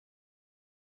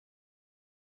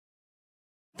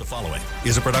The following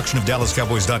is a production of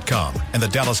DallasCowboys.com and the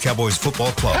Dallas Cowboys Football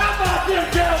Club. How about them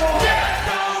Cowboys? Yeah!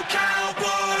 Go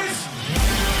Cowboys!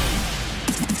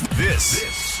 This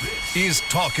is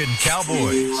Talkin'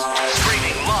 Cowboys.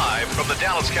 Streaming live from the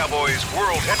Dallas Cowboys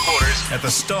World Headquarters at the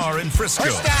Star in Frisco.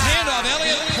 Handoff,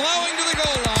 Elliott plowing to the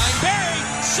goal line. Barry,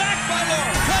 sacked by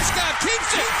Lawrence. Prescott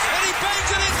keeps it, and he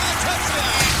bangs it into the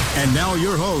touchdown. And now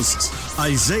your hosts,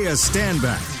 Isaiah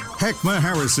Stanback, Heckma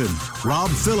Harrison,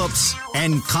 Rob Phillips,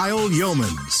 and Kyle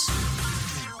Yeomans.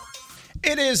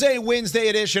 It is a Wednesday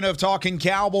edition of Talking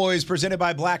Cowboys presented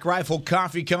by Black Rifle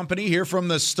Coffee Company here from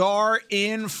the Star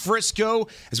in Frisco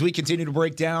as we continue to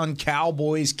break down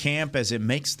Cowboys camp as it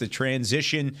makes the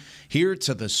transition here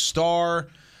to the Star.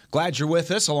 Glad you're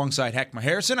with us alongside Heckma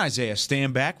Harrison, Isaiah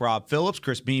Stanback, Rob Phillips,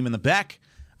 Chris Beam in the back.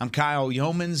 I'm Kyle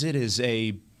Yeomans. It is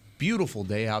a beautiful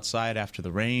day outside after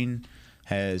the rain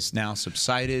has now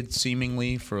subsided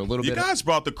seemingly for a little bit. You guys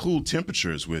brought the cool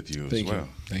temperatures with you as well.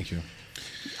 Thank you.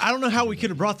 I don't know how we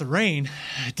could have brought the rain.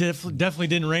 It definitely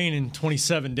didn't rain in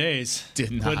 27 days.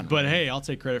 Did not. But hey, I'll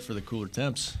take credit for the cooler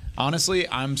temps. Honestly,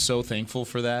 I'm so thankful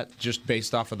for that, just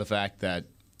based off of the fact that,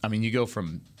 I mean, you go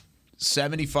from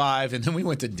 75, and then we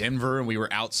went to Denver, and we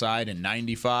were outside in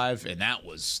 95, and that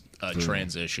was a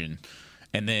transition.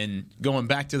 And then going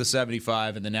back to the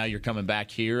 75, and then now you're coming back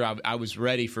here. I was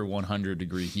ready for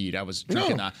 100-degree heat. I was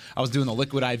drinking. I was doing the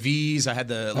liquid IVs. I had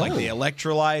the the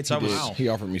electrolytes. He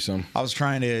offered me some. I was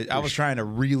trying to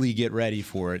really get ready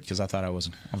for it because I thought I was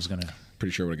gonna.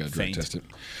 Pretty sure we got drug tested.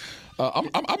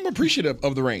 I'm appreciative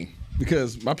of the rain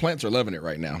because my plants are loving it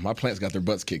right now. My plants got their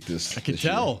butts kicked this. I can this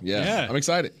tell. Year. Yeah, I'm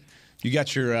excited. You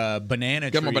got your banana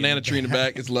tree. Got my banana tree in the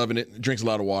back. It's loving it. It drinks a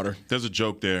lot of water. There's a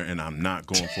joke there, and I'm not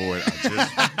going for it.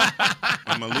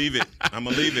 I'm going to leave it.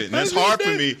 And that's hard for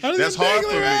me. It's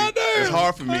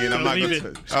hard for me, and I'm not going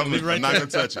to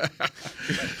touch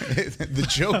it. The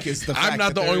joke is the fact I'm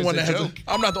not the that only one that has joke.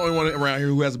 I'm not the only one around here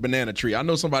who has a banana tree. I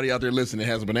know somebody out there listening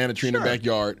that has a banana tree in their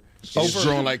backyard. It's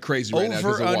growing like crazy right now.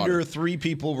 Over under 3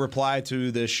 people reply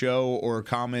to the show or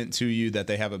comment to you that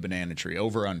they have a banana tree.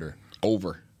 Over under.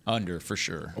 Over. Under for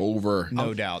sure. Over.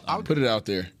 No doubt. I'll put it out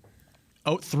there.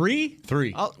 Oh, 3?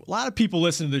 3. A lot of people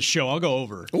listen to this show. I'll go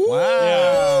over. Ooh,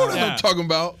 wow. That's what I'm talking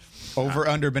about. Over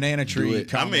under banana tree.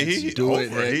 I mean, he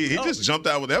just jumped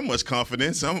out with that much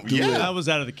confidence. I was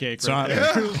out of the cake.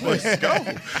 Let's go.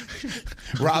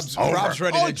 Rob's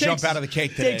ready to jump out of the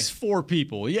cake today. It takes 4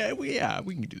 people. We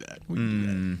can do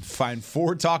that. Find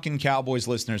 4 Talking Cowboys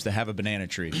listeners that have a banana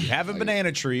tree. If you have a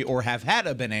banana tree or have had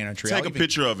a banana tree, take a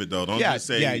picture of it though. Don't just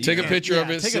say. Take a picture of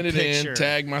it. Send it in.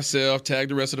 Tag myself. Tag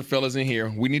the rest of the fellas in here.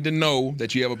 We need to know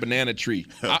that you have a banana tree.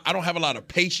 I don't have a lot of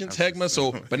patience, Heckma,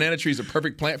 so banana tree is a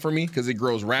perfect plant for me because it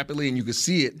grows rapidly and you can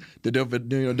see it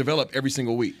develop every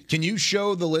single week. Can you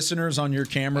show the listeners on your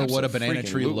camera what a banana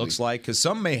tree looks like? Because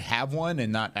some may have one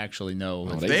and not actually know.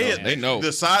 They know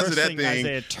the size of that thing.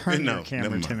 Isaiah, turn your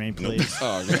camera to me, please.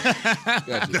 Oh,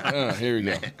 gotcha. Here we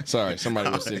go. Sorry, somebody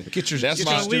was sitting. That's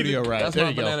my studio right. That's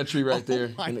my banana tree right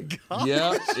there. Oh my God.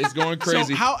 Yeah, it's going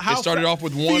crazy. So how it started off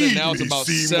with 1 and now it's about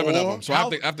 7 of them. So I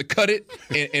have to cut it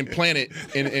and plant it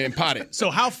and pot it.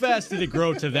 So how fast did it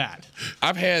grow to that?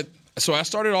 So I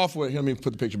started off with, let me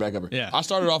put the picture back up here. Yeah. I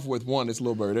started off with 1, this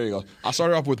little bird, there you go. I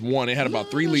started off with 1, it had about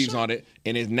 3 leaves on it,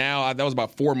 and that was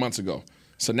about 4 months ago.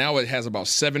 So now it has about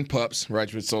 7 pups, right?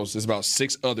 So there's about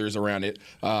 6 others around it.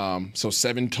 So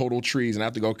 7 total trees, and I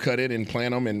have to go cut it and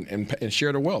plant them and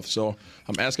share the wealth. So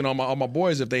I'm asking all my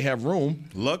boys if they have room.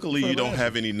 Luckily, you don't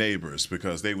have any neighbors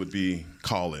because they would be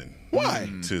calling. Why?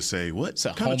 To say, what it's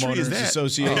a kind of tree is that?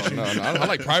 Association. No, I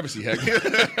like privacy, heck. What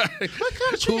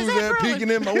kind of tree is that peeking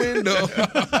in my window?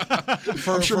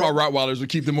 I'm sure my Rottweilers would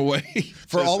keep them away.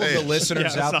 For all of the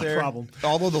listeners out there, all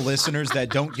of the listeners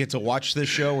that don't get to watch this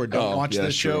show or don't watch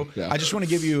this show, I just want to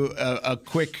give you a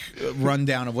quick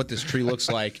rundown of what this tree looks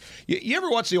like. You ever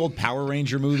watch the old Power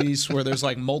Ranger movies where there's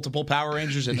like multiple Power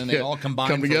Rangers and then they all come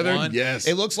together? One? Yes.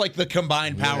 It looks like the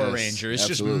combined Power Ranger. It's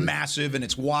absolutely. just massive and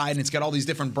it's wide and it's got all these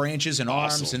different branches and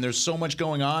arms, and there's so much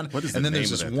going on. And then there's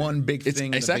this one big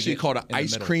thing. It's actually called an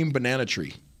ice cream banana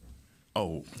tree.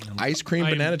 Oh, ice cream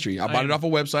banana tree. I bought it off a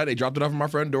website. They dropped it off at my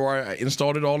front door. I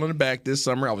installed it all in the back this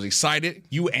summer. I was excited.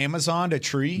 You Amazoned a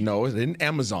tree? No, they didn't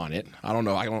Amazon it. I don't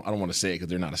know. I don't want to say it because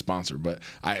they're not a sponsor. But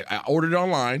I ordered it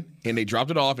online and they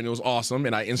dropped it off and it was awesome.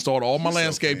 And I installed all my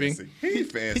landscaping. So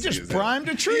fancy. He just primed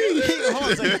a tree.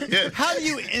 How do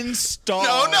you install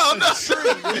No. a tree?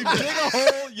 You dig a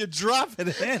hole, you drop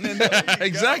it in, and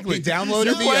exactly. He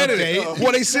downloaded the update. update.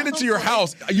 Well, they sent it to your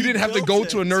house. You didn't have to go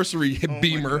to a nursery,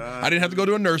 Beamer. I didn't didn't have to go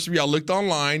to a nursery. I looked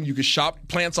online. You can shop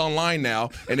plants online now,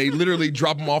 and they literally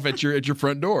drop them off at your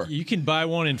front door. You can buy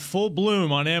one in full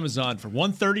bloom on Amazon for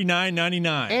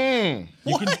 $139.99.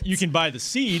 You can buy the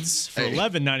seeds for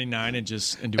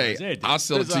 $11.99 and do what Isaiah did. I'll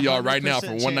sell it to y'all right now for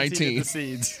 $119.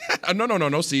 Seeds.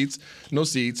 No seeds. No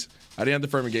seeds. I didn't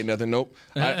have to fermentate nothing. Nope.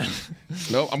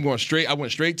 Nope. I'm going straight. I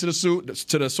went straight to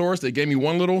the source. They gave me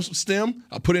one little stem.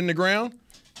 I put it in the ground.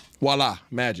 Voila,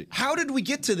 magic. How did we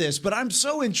get to this? But I'm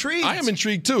so intrigued. I am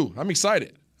intrigued too. I'm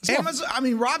excited.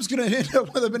 Amazon, Rob's going to end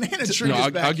up with a banana tree. No,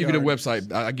 in his I'll give you the backyard.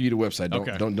 website. I'll give you the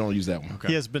website. Don't use that one.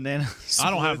 He has bananas.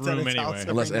 I don't have room anyway.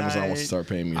 Unless Amazon wants to start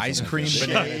paying me. Ice cream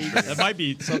banana. That might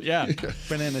be,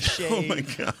 Banana shade. Oh my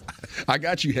God. I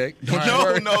got you, Heck.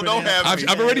 No, don't have me.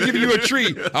 I've already given you a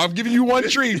tree. I've given you one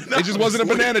tree. It just wasn't a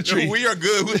banana tree. We are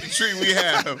good with the tree we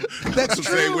have. That's I'm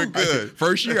saying we're good.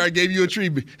 First year, I gave you a tree.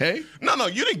 Hey, No,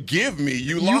 you didn't give me.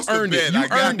 You lost earned the it. bet. You I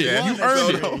got earned it. that. You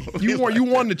earned it. You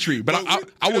won the tree. But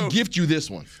I will gift you this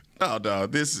one. No,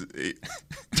 dog. This is.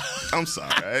 I'm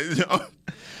sorry.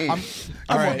 I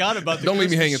forgot about the Don't leave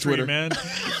me Christmas hanging, tree, Twitter. man.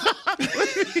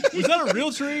 Was that a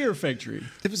real tree or a fake tree?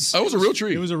 It was a real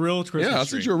tree. It was a real Christmas Yeah, I tree.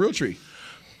 sent you a real tree.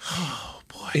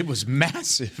 It was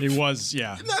massive. It was,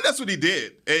 yeah. No, that's what he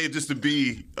did. Hey, just to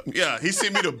be. Yeah, he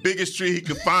sent me the biggest tree he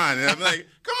could find, and I'm like,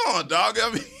 come on, dog.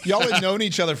 I mean, Y'all had known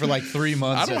each other for like 3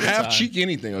 months. I don't at a have time. cheek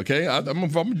anything, okay? I'm going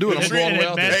to do it. I'm going to go all the way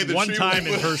out there. Met the one tree time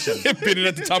was- in person. Pin it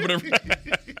at the top of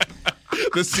the.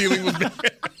 The ceiling was bad.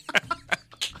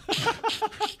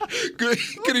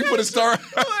 Could he put a star?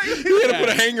 He had to put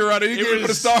a hanger on it. He couldn't put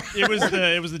a star. It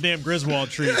was the damn Griswold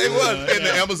tree. it was, and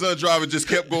the Amazon driver just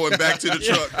kept going back to the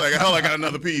truck. Like, hell, I got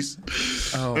another piece.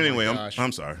 Oh, Anyway, my gosh.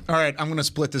 I'm sorry. All right, I'm going to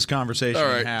split this conversation All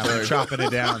right, in half. sorry. I'm chopping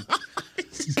it down.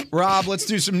 Rob, let's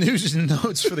do some news and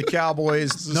notes for the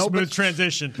Cowboys. Smooth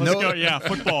transition. Let's go. Yeah,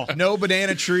 football. No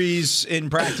banana trees in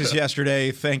practice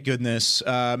yesterday, thank goodness.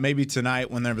 Maybe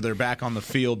tonight whenever they're back on the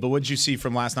field. But what did you see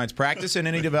from last night's practice and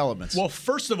any developments? Well,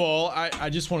 first of all, I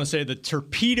just want to say the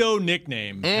Torpedo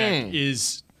nickname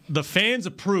is the fans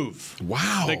approve.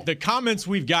 Wow. The comments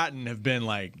we've gotten have been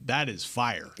like, that is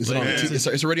fire.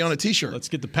 It's already on a T-shirt. Let's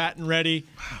get the patent ready.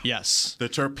 Yes. The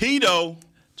torpedo.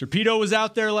 Torpedo was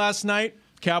out there last night.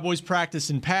 Cowboys practice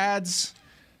in pads.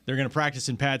 They're going to practice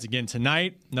in pads again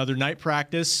tonight. Another night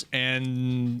practice.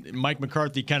 And Mike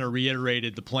McCarthy kind of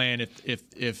reiterated the plan.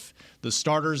 If the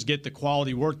starters get the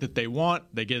quality work that they want,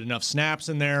 they get enough snaps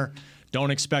in there,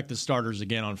 don't expect the starters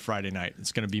again on Friday night.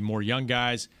 It's going to be more young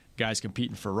guys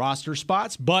competing for roster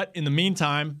spots. But in the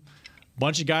meantime, a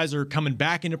bunch of guys are coming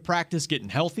back into practice, getting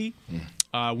healthy.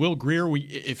 Will Greer,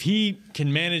 if he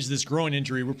can manage this groin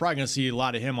injury, we're probably going to see a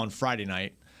lot of him on Friday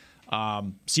night.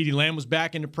 CeeDee Lamb was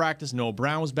back into practice. Noah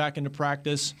Brown was back into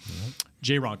practice.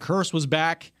 Jaron Kearse was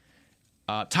back.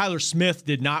 Tyler Smith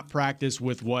did not practice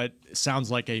with what sounds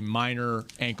like a minor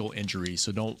ankle injury,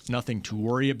 so nothing to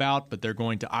worry about, but they're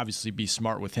going to obviously be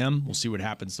smart with him. We'll see what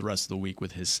happens the rest of the week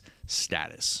with his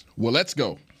status. Well, let's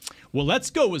go. Well, Let's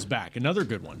Go was back. Another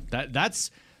good one. That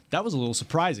was a little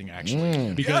surprising,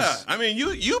 actually. Because Yeah, I mean,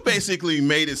 you basically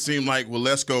made it seem like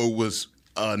Waletzko was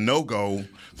a no-go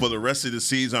for the rest of the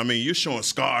season. I mean, you're showing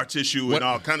scar tissue and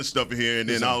all kind of stuff in here, and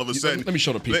then all of a sudden, let me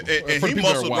show the people. And For he the people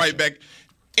that are muscled right watching. back.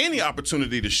 Any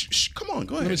opportunity to come on,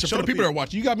 go ahead. For the people that are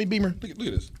watching, you got me, Beamer. Look at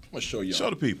this. I'm gonna show y'all. Show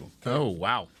the people. Oh,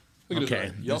 wow. Look at Okay.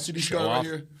 this. Right. Y'all see this Show scar right off.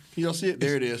 here? Can y'all see it?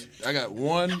 There it is. I got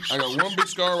one big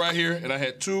scar right here, and I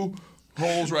had 2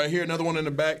 holes right here, another one in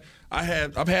the back.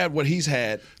 I've had what he's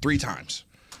had 3 times.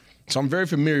 So I'm very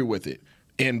familiar with it.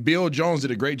 And Bill Jones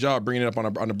did a great job bringing it up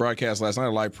on the broadcast last night, a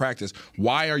live practice.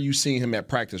 Why are you seeing him at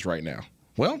practice right now?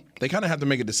 Well, they kind of have to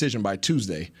make a decision by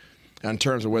Tuesday in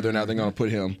terms of whether or not they're going to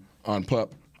put him on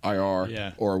PUP,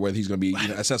 IR, or whether he's going to be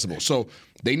accessible. So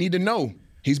they need to know.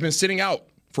 He's been sitting out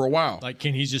for a while. like,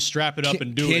 can he just strap it up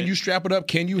and do it? Can you strap it up?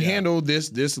 Can you handle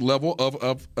this level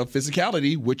of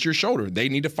physicality with your shoulder? They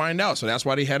need to find out. So that's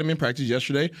why they had him in practice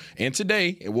yesterday and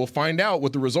today. And we'll find out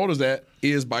what the result of that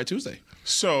is by Tuesday.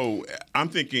 So I'm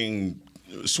thinking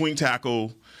swing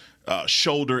tackle,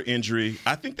 shoulder injury.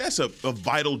 I think that's a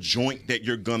vital joint that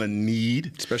you're gonna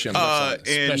need, especially on the left side.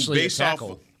 and Especially based at off.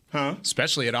 tackle. Huh?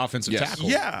 Especially at offensive tackle.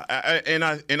 Yeah,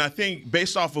 I think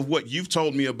based off of what you've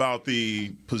told me about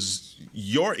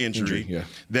your injury,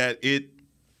 that it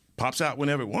pops out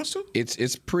whenever it wants to.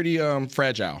 It's pretty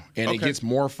fragile, and it gets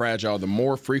more fragile the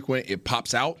more frequent it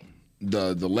pops out.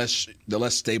 The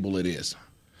less stable it is.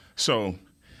 So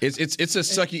it's a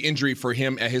sucky injury for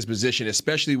him at his position,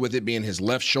 especially with it being his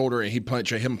left shoulder and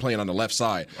him playing on the left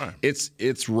side. Right.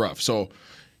 It's rough. So.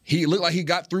 He looked like he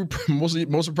got through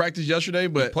most of practice yesterday,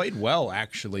 but Played well,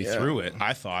 actually, through it,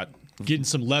 I thought. getting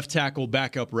some left tackle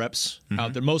backup reps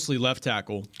out there, mostly left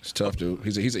tackle. It's tough, dude.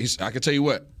 He's I can tell you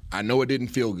what, I know it didn't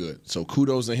feel good. So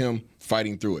kudos to him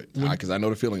fighting through it, because I know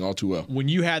the feeling all too well. When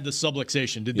you had the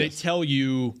subluxation, did they tell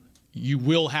you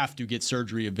will have to get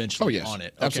surgery eventually on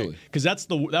it? Okay. Absolutely. Because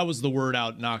that was the word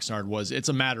out in Oxnard, was it's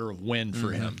a matter of when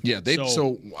for him. Yeah,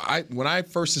 when I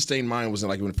first sustained mine was in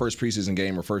the first preseason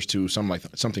game or first two,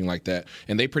 something like that.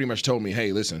 And they pretty much told me,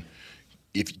 hey, listen,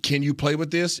 can you play with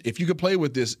this? If you could play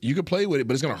with this, you could play with it,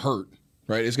 but it's going to hurt.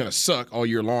 Right, it's going to suck all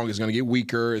year long. It's going to get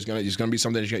weaker. It's going to be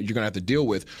something that you're going to have to deal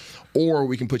with, or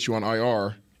we can put you on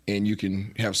IR and you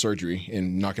can have surgery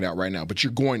and knock it out right now. But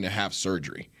you're going to have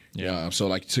surgery. Yeah.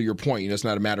 So, to your point, it's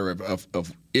not a matter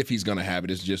of if he's going to have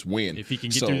it. It's just when. If he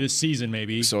can get through this season,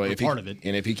 maybe. So part of it.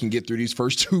 And if he can get through these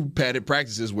first two padded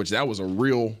practices, which that was a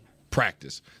real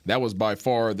practice, that was by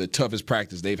far the toughest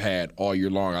practice they've had all year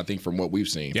long. I think from what we've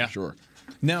seen, for sure.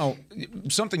 Now,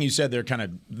 something you said there kind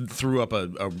of threw up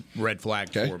a red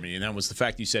flag for me, and that was the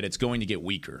fact you said it's going to get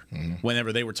weaker.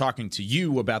 Whenever they were talking to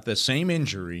you about the same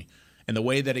injury and the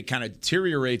way that it kind of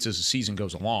deteriorates as the season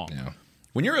goes along. Yeah.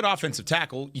 When you're at offensive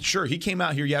tackle, sure, he came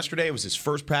out here yesterday. It was his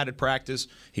first padded practice.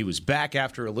 He was back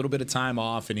after a little bit of time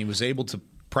off, and he was able to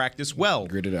practice well.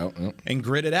 Grit it out. Yep. And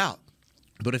grit it out.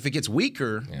 But if it gets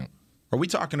weaker... Yeah. Are we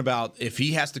talking about if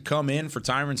he has to come in for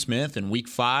Tyron Smith in week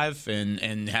 5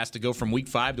 and has to go from week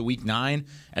 5 to week 9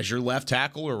 as your left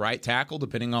tackle or right tackle,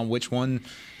 depending on which one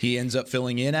he ends up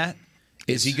filling in at?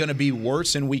 Is he going to be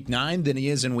worse in week 9 than he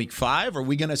is in week 5? Are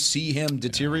we going to see him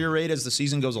deteriorate as the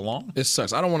season goes along? It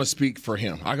sucks. I don't want to speak for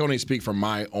him. I can only speak from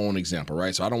my own example,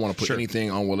 right? So I don't want to put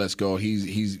anything on, let's go.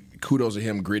 He's kudos to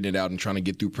him gritting it out and trying to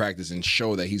get through practice and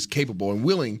show that he's capable and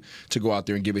willing to go out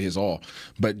there and give it his all.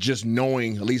 But just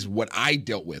knowing at least what I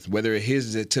dealt with, whether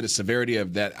his is to the severity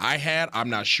of that I had, I'm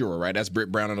not sure, right? That's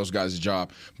Britt Brown and those guys'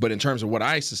 job. But in terms of what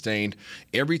I sustained,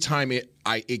 every time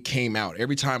it came out,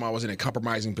 every time I was in a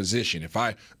compromising position, if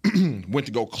I went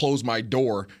to go close my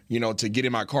door, to get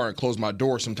in my car and close my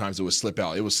door, sometimes it would slip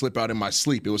out. It would slip out in my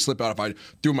sleep. It would slip out if I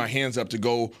threw my hands up to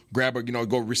go grab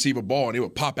go receive a ball, and it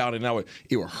would pop out, and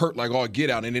it would hurt like all get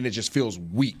out, and then it just feels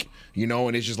weak,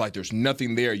 and it's just like there's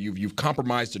nothing there. You've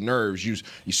compromised the nerves.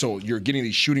 So you're getting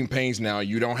these shooting pains now.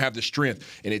 You don't have the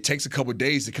strength, and it takes a couple of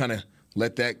days to kind of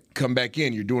let that come back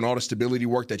in. You're doing all the stability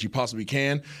work that you possibly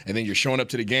can, and then you're showing up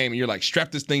to the game, and you're like,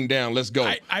 strap this thing down, let's go.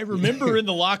 I remember in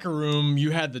the locker room,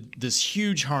 you had this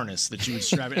huge harness that you would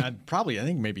strap in. I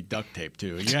think maybe duct tape,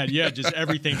 too. You had just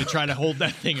everything to try to hold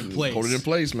that thing in place. Hold it in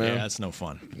place, man. Yeah, that's no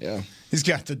fun. Yeah. He's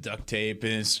got the duct tape,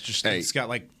 and it's got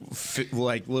like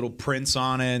little prints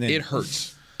on it. And it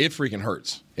hurts. It freaking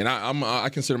hurts. And I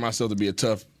consider myself to be a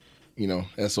tough,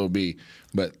 SOB.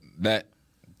 But that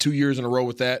 2 years in a row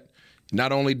with that,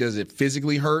 not only does it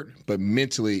physically hurt, but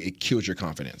mentally it kills your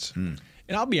confidence. And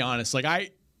I'll be honest,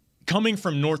 coming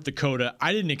from North Dakota,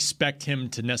 I didn't expect him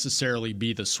to necessarily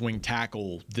be the swing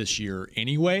tackle this year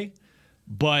anyway,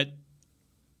 but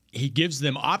he gives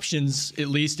them options, at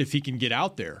least if he can get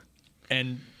out there.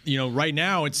 And, right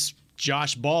now it's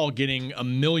Josh Ball getting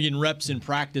 1 million reps in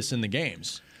practice in the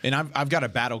games. And I've got a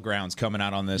Battlegrounds coming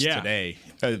out on this today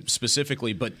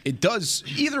specifically, but it does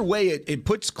either way. It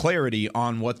puts clarity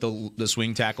on what the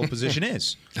swing tackle position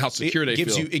is. How secure they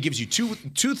feel. It gives you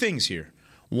two things here.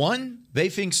 One, they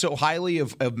think so highly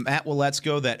of Matt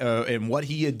Waletzko that and what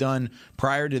he had done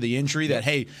prior to the injury that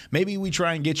hey, maybe we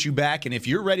try and get you back, and if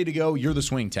you're ready to go, you're the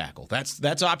swing tackle.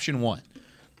 That's option 1.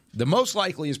 The most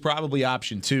likely is probably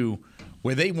option 2,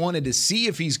 where they wanted to see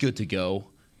if he's good to go,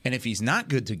 and if he's not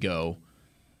good to go.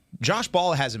 Josh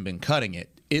Ball hasn't been cutting it.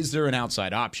 Is there an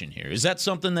outside option here? Is that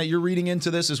something that you're reading into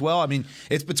this as well? I mean,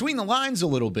 it's between the lines a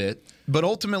little bit, but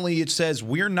ultimately it says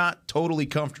we're not totally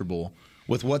comfortable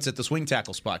with what's at the swing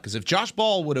tackle spot. Because if Josh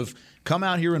Ball would have come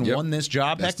out here and won this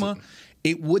job, Heckma,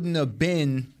 it wouldn't have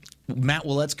been Matt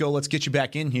Waletzko, let's get you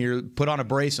back in here, put on a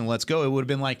brace and let's go. It would have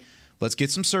been like, let's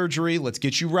get some surgery, let's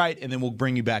get you right, and then we'll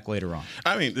bring you back later on.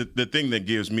 I mean, the thing that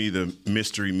gives me the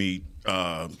mystery meat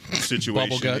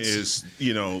situation is,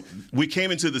 we came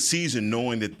into the season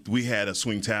knowing that we had a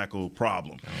swing tackle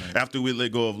problem. Right. After we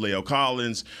let go of Leo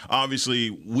Collins, obviously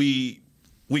we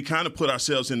kind of put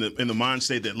ourselves in the mind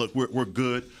state that, look, we're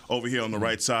good over here on the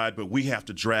right side, but we have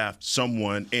to draft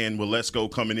someone, and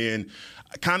Waletzko coming in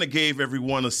kind of gave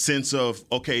everyone a sense of,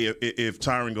 okay, if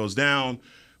Tyron goes down,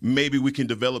 maybe we can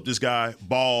develop this guy.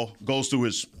 Ball goes through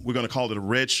we're going to call it a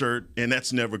red shirt, and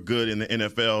that's never good in the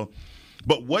NFL.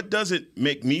 But what doesn't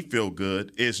make me feel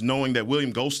good is knowing that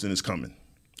William Golston is coming.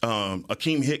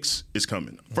 Akeem Hicks is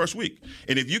coming first week.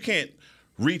 And if you can't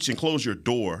reach and close your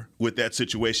door with that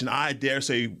situation. I dare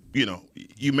say,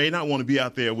 you may not want to be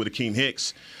out there with Akeem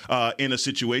Hicks in a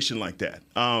situation like that.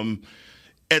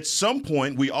 At some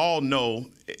point, we all know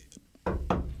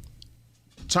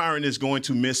Tyron is going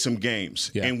to miss some games,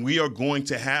 and we are going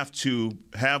to have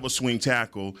a swing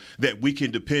tackle that we can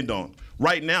depend on.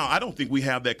 Right now, I don't think we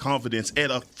have that confidence at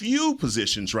a few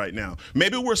positions right now.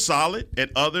 Maybe we're solid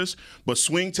at others, but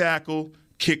swing tackle,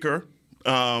 kicker,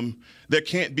 there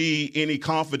can't be any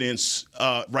confidence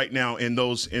right now in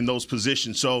those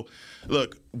positions. So,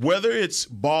 look, whether it's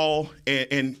Ball,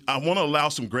 and I want to allow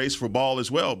some grace for Ball as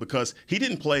well, because he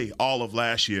didn't play all of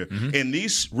last year. Mm-hmm. And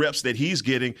these reps that he's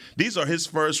getting, these are his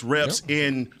first reps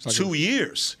in 2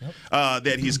 years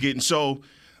that he's getting. So,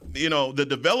 the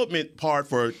development part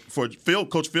for Coach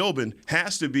Philbin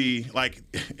has to be like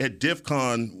at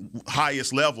DEFCON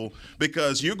highest level,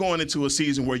 because you're going into a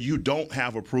season where you don't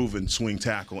have a proven swing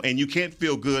tackle, and you can't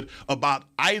feel good about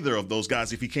either of those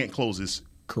guys if you can't close his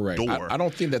door. I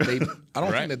don't think that they. I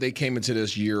don't think that they came into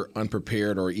this year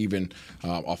unprepared or even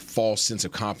a false sense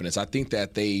of confidence. I think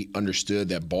that they understood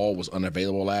that Ball was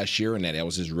unavailable last year and that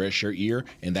was his redshirt year,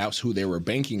 and that's who they were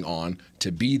banking on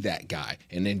to be that guy.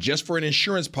 And then just for an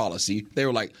insurance policy, they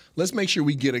were like, let's make sure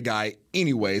we get a guy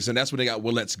anyways, and that's when they got,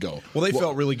 let's go. Well, they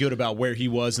felt really good about where he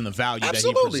was and the value that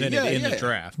he presented in the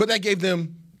draft. But that gave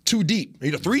them 2 deep,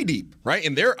 3 deep, right,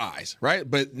 in their eyes, right?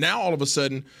 But now all of a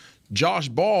sudden, Josh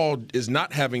Ball is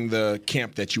not having the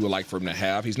camp that you would like for him to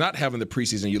have. He's not having the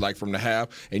preseason you'd like for him to have.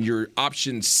 And your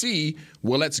option C,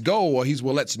 let's go, or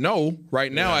let's know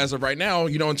right now, as of right now,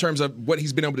 in terms of what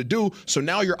he's been able to do. So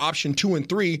now your option 2 and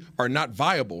 3 are not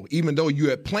viable, even though you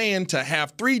had planned to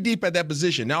have 3 deep at that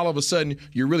position. Now all of a sudden,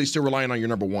 you're really still relying on your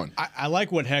number 1. I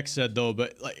like what Heck said, though,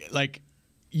 but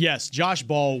yes, Josh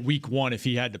Ball week 1, if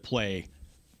he had to play,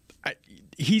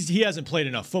 he hasn't played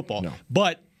enough football. No.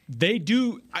 But they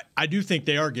do. I do think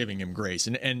they are giving him grace,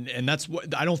 and that's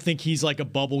what I don't think he's like a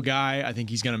bubble guy. I think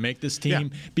he's going to make this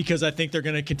team because I think they're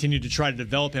going to continue to try to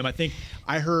develop him. I think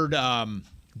I heard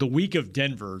the week of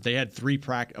Denver they had 2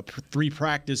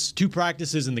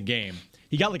 practices in the game.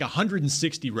 He got like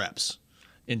 160 reps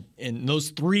in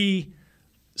those 3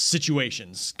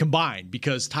 situations combined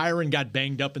because Tyron got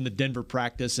banged up in the Denver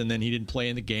practice and then he didn't play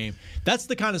in the game. That's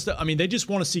the kind of stuff. I mean, they just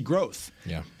want to see growth.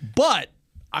 Yeah, but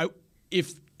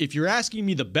If you're asking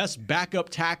me the best backup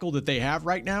tackle that they have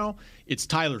right now, it's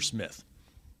Tyler Smith.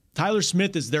 Tyler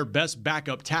Smith is their best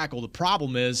backup tackle. The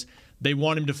problem is they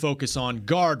want him to focus on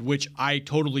guard, which I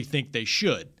totally think they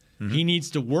should. Mm-hmm. He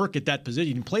needs to work at that position.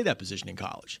 He didn't play that position in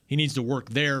college. He needs to work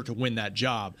there to win that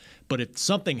job. But if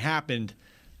something happened,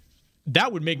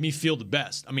 that would make me feel the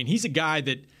best. I mean, he's a guy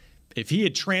that if he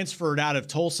had transferred out of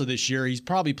Tulsa this year, he's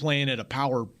probably playing at a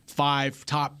Power 5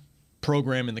 top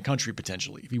program in the country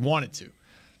potentially if he wanted to.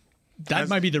 That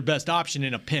might be their best option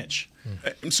in a pinch.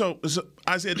 So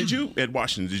Isaiah, at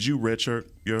Washington, did you redshirt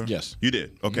your? Yes. You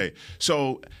did? Okay. Mm-hmm.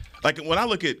 So, when I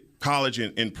look at college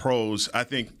and pros, I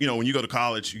think, when you go to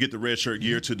college, you get the redshirt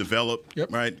year to develop,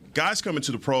 right? Guys coming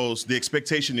to the pros, the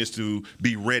expectation is to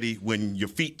be ready when your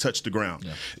feet touch the ground.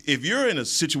 Yeah. If you're in a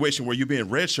situation where you're being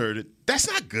redshirted, that's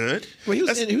not good. Well, he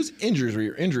was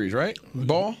injuries, right?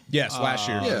 Ball? Yes, last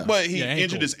year. Yeah. But he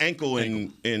injured his ankle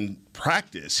in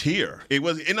practice here. It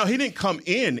was, he didn't come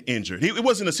in injured. It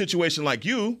wasn't a situation like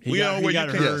you. He got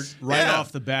hurt right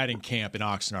off the bat in camp in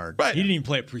Oxnard. Right. He didn't even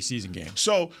play a preseason game.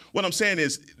 So what I'm saying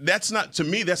is that's not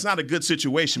a good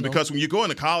situation because when you go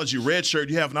into college, you redshirt,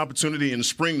 you have an opportunity in the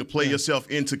spring to play yourself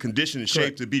into condition and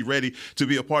shape to be ready to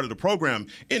be a part of the program.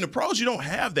 In the pros, you don't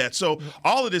have that. So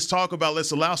all of this talk about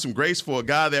let's allow some grace for a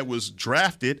guy that was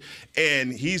drafted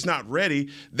and he's not ready,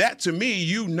 that to me,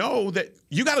 that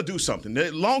you got to do something.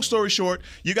 Long story short,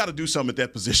 you got to do something at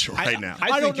that position right now.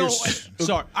 I don't know.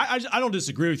 Sorry, I don't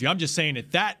disagree with you. I'm just saying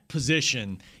at that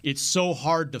position, it's so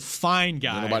hard to find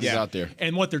guys. Nobody's out there.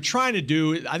 And what they're trying to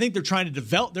do, I think they're trying to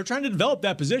develop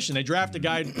that position. They draft a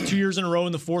guy 2 years in a row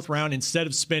in the 4th round instead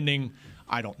of spending,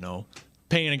 I don't know,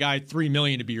 paying a guy $3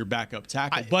 million to be your backup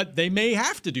tackle. But they may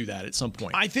have to do that at some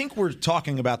point. I think we're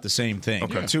talking about the same thing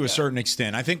to a certain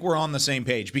extent. I think we're on the same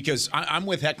page because I'm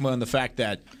with Heckma in the fact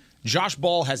that Josh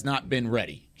Ball has not been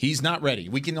ready. He's not ready.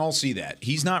 We can all see that.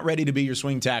 He's not ready to be your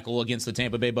swing tackle against the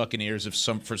Tampa Bay Buccaneers if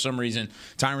for some reason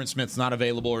Tyron Smith's not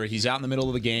available or he's out in the middle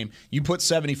of the game. You put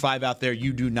 75 out there,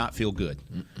 you do not feel good.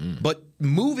 But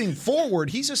moving forward,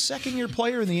 he's a second-year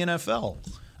player in the NFL.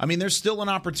 I mean, there's still an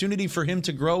opportunity for him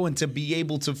to grow and to be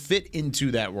able to fit into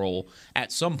that role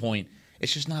at some point.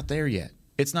 It's just not there yet.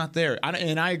 It's not there.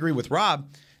 And I agree with Rob.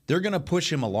 They're going to push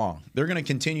him along. They're going to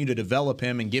continue to develop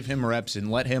him and give him reps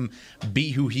and let him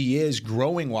be who he is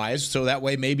growing-wise, so that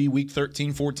way maybe week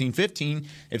 13, 14, 15,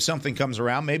 if something comes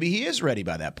around, maybe he is ready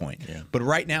by that point. Yeah. But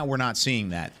right now we're not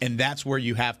seeing that, and that's where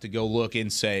you have to go look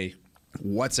and say,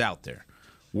 what's out there?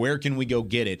 Where can we go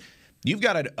get it? You've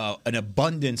got an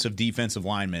abundance of defensive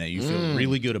linemen that you feel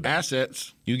really good about.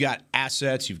 Assets. You got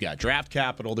assets. You've got draft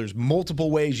capital. There's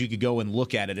multiple ways you could go and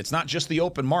look at it. It's not just the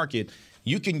open market.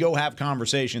 You can go have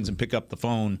conversations and pick up the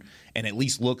phone and at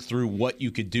least look through what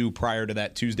you could do prior to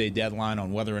that Tuesday deadline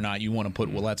on whether or not you want to put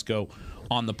Waletzko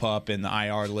on the PUP and the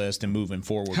IR list and moving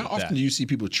forward. How often do you see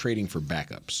people trading for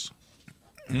backups?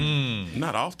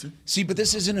 Not often. See, but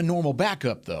this isn't a normal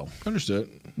backup, though. Understood.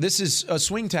 This is a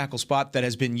swing tackle spot that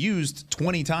has been used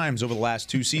 20 times over the last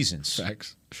 2 seasons.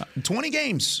 Facts. 20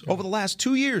 games over the last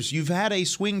 2 years. You've had a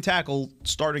swing tackle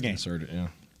start a game. Yeah.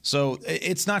 So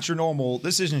it's not your normal.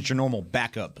 This isn't your normal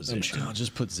backup position. I'll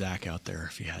just put Zach out there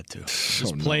if you had to.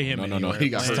 Just play him. No. He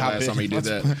got hurt last time he did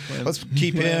that. Let's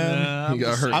keep him. He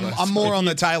got hurt. I'm more on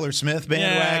the Tyler Smith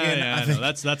bandwagon. Yeah,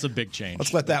 no, that's a big change.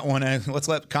 Let's let that one. Let's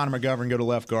let Connor McGovern go to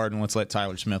left guard, and let's let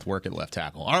Tyler Smith work at left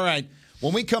tackle. All right.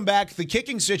 When we come back, the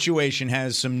kicking situation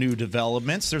has some new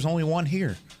developments. There's only one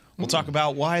here. We'll talk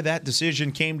about why that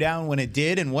decision came down when it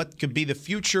did and what could be the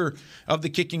future of the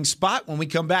kicking spot when we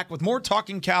come back with more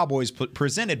Talking Cowboys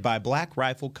presented by Black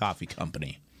Rifle Coffee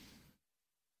Company.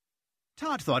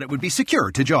 Todd thought it would be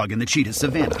secure to jog in the cheetah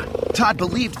savanna. Todd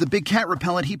believed the big cat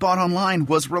repellent he bought online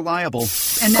was reliable.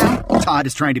 And now, Todd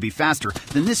is trying to be faster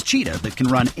than this cheetah that can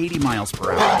run 80 miles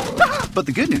per hour. But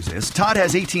the good news is, Todd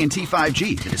has AT&T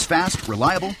 5G that is fast,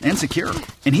 reliable, and secure.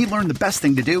 And he learned the best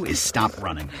thing to do is stop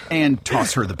running and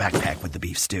toss her the backpack with the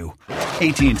beef stew.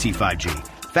 AT&T 5G.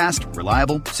 Fast,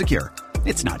 reliable, secure.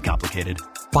 It's not complicated.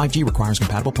 5G requires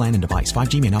compatible plan and device.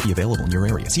 5G may not be available in your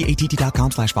area. See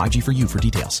att.com/5G for you for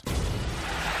details.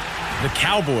 The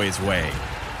Cowboys way,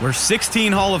 where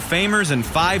 16 Hall of Famers and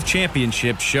 5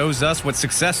 championships shows us what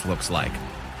success looks like.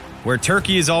 Where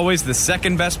turkey is always the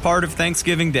second best part of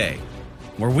Thanksgiving Day.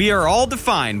 Where we are all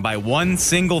defined by one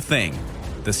single thing,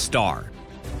 the star.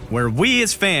 Where we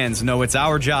as fans know it's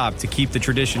our job to keep the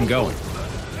tradition going.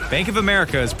 Bank of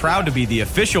America is proud to be the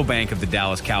official bank of the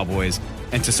Dallas Cowboys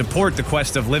and to support the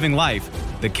quest of living life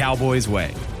the Cowboys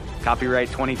way. Copyright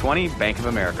 2020, Bank of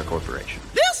America Corporation.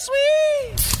 This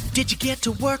sweet! Did you get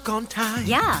to work on time?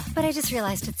 Yeah, but I just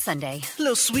realized it's Sunday.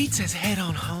 Little Sweet says head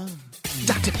on home.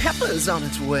 Dr. Pepper's on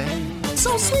its way.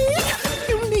 So sweet,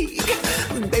 unique.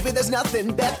 Baby, there's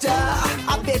nothing better.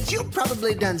 I bet you've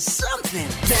probably done something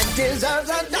that deserves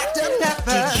a Dr.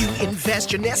 Pepper. Did you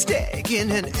invest your nest egg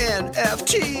in an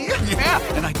NFT? Yeah,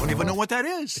 and I don't even know what that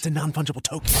is. It's a non-fungible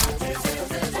token.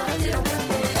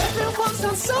 Everyone's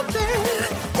done something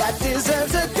that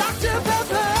deserves a Dr.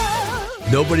 Pepper.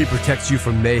 Nobody protects you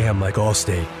from mayhem like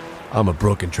Allstate. I'm a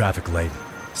broken traffic light.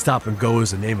 Stop and go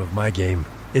is the name of my game.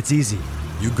 It's easy.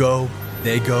 You go,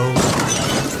 they go.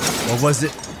 What was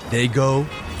it? They go,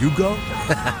 you go?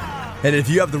 And if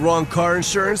you have the wrong car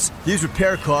insurance, these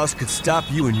repair costs could stop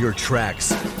you in your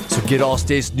tracks. So get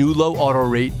Allstate's new low auto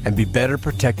rate and be better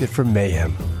protected from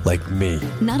mayhem, like me.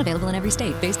 Not available in every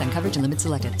state, based on coverage and limits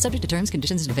selected. Subject to terms,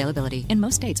 conditions, and availability. In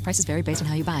most states, prices vary based on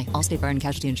how you buy. Allstate Bar and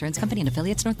Casualty Insurance Company and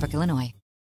affiliates, Northbrook, Illinois.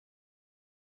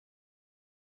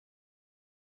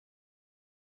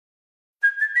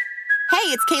 Hey,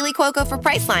 it's Kaylee Cuoco for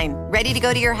Priceline. Ready to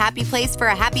go to your happy place for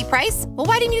a happy price? Well,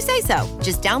 why didn't you say so?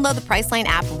 Just download the Priceline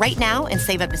app right now and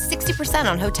save up to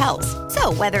 60% on hotels.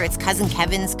 So whether it's Cousin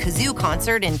Kevin's Kazoo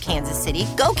Concert in Kansas City,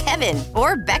 go Kevin,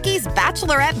 or Becky's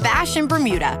Bachelorette Bash in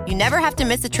Bermuda, you never have to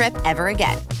miss a trip ever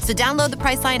again. So download the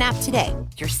Priceline app today.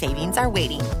 Your savings are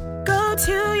waiting. Go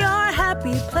to your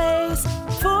happy place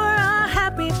for a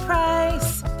happy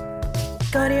price.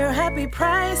 Go to your happy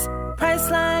price,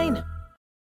 Priceline.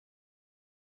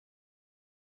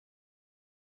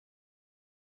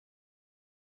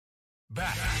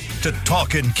 Back to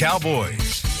Talking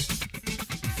Cowboys.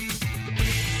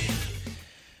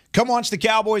 Come watch the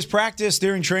Cowboys practice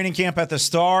during training camp at the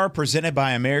Star, presented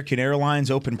by American Airlines.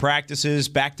 Open practices,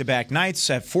 back-to-back nights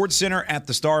at Ford Center at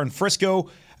the Star in Frisco.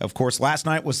 Of course, last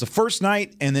night was the first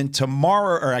night, and then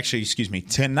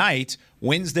tonight,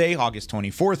 Wednesday, August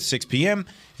 24th, 6 p.m.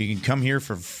 You can come here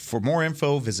for more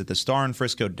info. Visit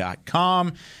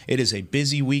thestarinfrisco.com. It is a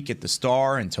busy week at the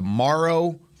Star, and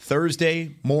tomorrow,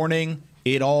 Thursday morning,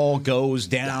 it all goes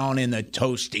down in the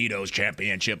Tostitos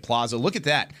Championship Plaza. Look at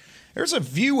that. There's a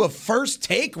view of First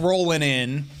Take rolling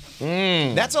in.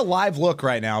 That's a live look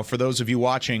right now for those of you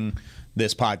watching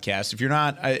this podcast. If you're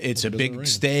not, it's a big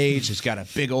stage. It's got a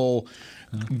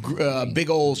big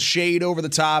old shade over the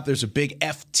top. There's a big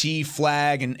FT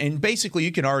flag, and basically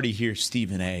you can already hear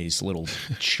Stephen A's little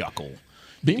chuckle.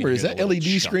 Beamer, is that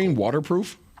LED screen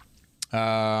waterproof?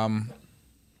 Beamer?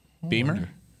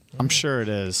 I'm sure it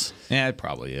is. Yeah, it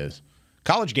probably is.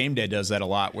 College Game Day does that a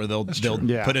lot, where they'll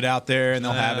put it out there and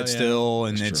they'll have it still,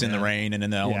 and it's in the rain and in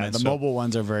the elements. The mobile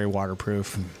ones are very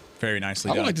waterproof. Very nicely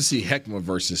I done. would like to see Heckma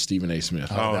versus Stephen A.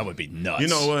 Smith. Oh, that would be nuts. You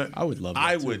know what? I would love that.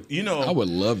 I would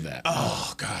love that.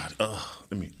 Oh, God.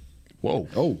 Let me. Whoa.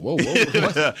 Oh, whoa.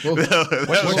 That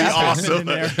would be awesome.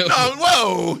 No,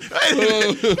 whoa.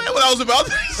 What I was about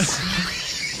to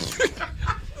say.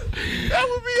 That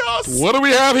would be awesome. What do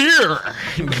we have here?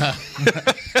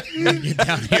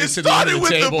 It started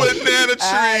with the banana tree.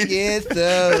 I get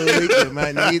so weak in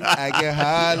my knees, I can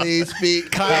hardly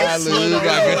speak. What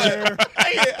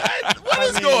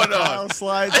is going on? Kyle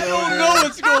slides I don't know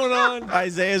what's going on.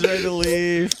 Isaiah's ready to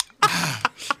leave.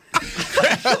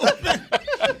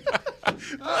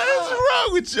 What is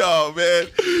wrong with y'all, man?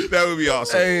 That would be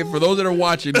awesome. Hey, for those that are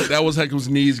watching, that was Heckma's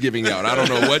knees giving out. I don't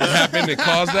know what happened that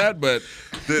caused that, but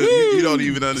you don't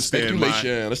even understand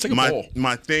Let's take a poll.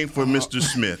 My thing for Mr.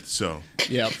 Smith. So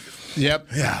Yep.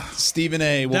 Yeah. Stephen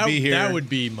A. will be here. That would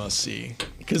be must see.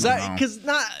 Because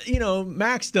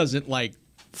Max doesn't like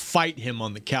fight him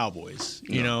on the Cowboys.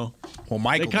 You know. Well,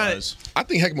 Michael does. I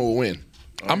think Heckma will win.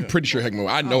 I'm pretty sure Heckma will.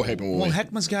 I know Heckma will win. Well,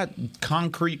 Heckma's got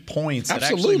concrete points that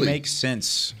Absolutely. actually make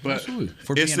sense. But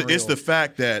for being real. it's the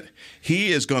fact that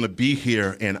he is going to be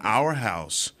here in our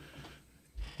house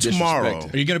tomorrow.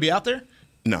 Are you going to be out there?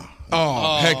 No.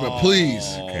 Oh, Heckma, please.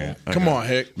 Okay. Come on,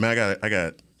 Heck. Man, I got I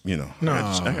got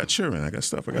children. I got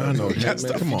stuff. I know.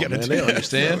 Come on, man. They don't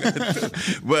understand.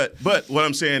 But what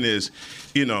I'm saying is,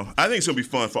 I think it's going to be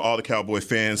fun for all the Cowboy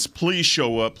fans. Please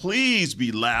show up. Please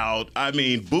be loud. I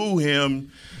mean, boo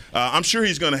him. I'm sure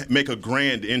he's going to make a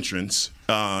grand entrance.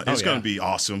 It's going to be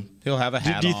awesome. He'll have a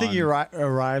hat on. Do you think he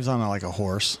arrives on a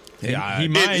horse? Yeah, he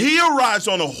might. He arrives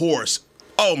on a horse.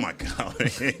 Oh my God!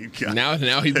 Now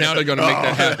they're going to make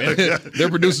that happen. Their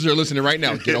producers are listening right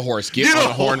now. Get a horse. Get on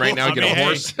the horn right now. Get a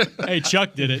horse. Hey,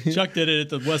 Chuck did it. Chuck did it at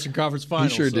the Western Conference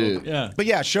Finals. He sure did. Yeah. But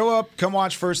yeah, show up. Come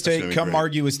watch First Take. Come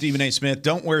argue with Stephen A. Smith.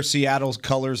 Don't wear Seattle's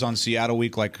colors on Seattle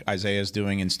Week like Isaiah's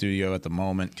doing in studio at the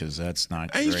moment, because that's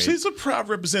not great. He's a proud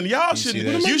representative. Y'all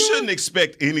shouldn't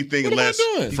expect anything less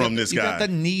from this guy. You got the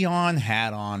neon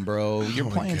hat on, bro.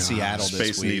 You're playing Seattle this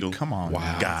Space week. Needle. Come on,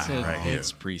 wow, guy right here.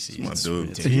 It's preseason. My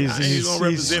dude. He's gonna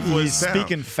represent for his town.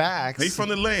 speaking facts. He's from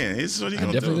the land. This is what he I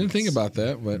gonna definitely do. didn't think about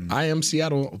that, but I am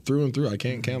Seattle through and through. I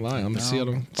can't lie. I'm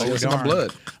Seattle. It's darn. my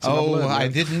blood. It's in my blood, I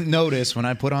man. didn't notice when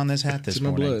I put on this hat this It's in my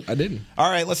morning. blood. I didn't. All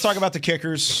right, let's talk about the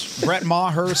kickers. Brett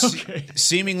Maher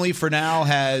seemingly for now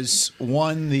has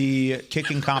won the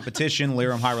kicking competition.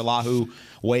 Liram Hajrullahu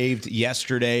waved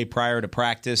yesterday prior to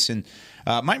practice. And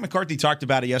Mike McCarthy talked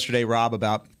about it yesterday, Rob,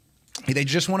 about they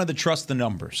just wanted to trust the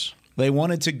numbers. They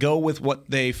wanted to go with what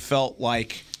they felt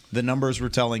like the numbers were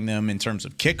telling them in terms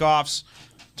of kickoffs,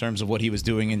 in terms of what he was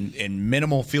doing in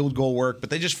minimal field goal work, but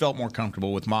they just felt more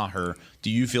comfortable with Maher.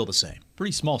 Do you feel the same?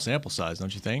 Pretty small sample size,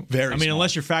 don't you think? Very small.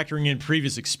 Unless you're factoring in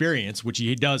previous experience, which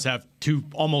he does have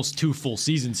almost two full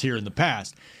seasons here in the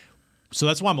past. So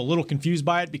that's why I'm a little confused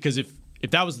by it, because if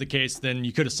that was the case, then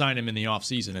you could have signed him in the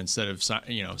offseason instead of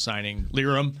signing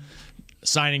Liram,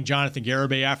 signing Jonathan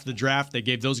Garibay after the draft. They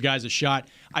gave those guys a shot.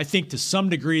 I think to some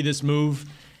degree this move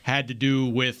had to do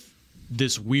with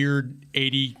this weird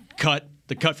 80 cut,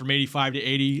 the cut from 85 to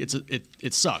 80.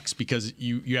 It sucks because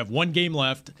you have one game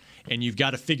left and you've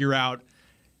got to figure out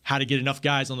how to get enough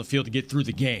guys on the field to get through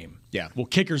the game. Yeah. Well,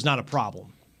 kicker's not a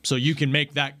problem. So you can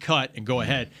make that cut and go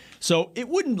ahead. So it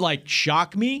wouldn't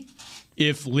shock me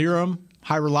if Liram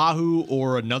Hajrullahu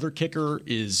or another kicker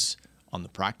is on the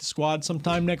practice squad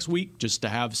sometime next week, just to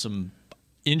have some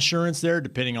insurance there,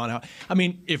 depending on how. I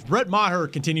mean, if Brett Maher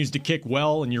continues to kick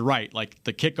well, and you're right,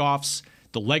 the kickoffs,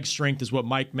 the leg strength is what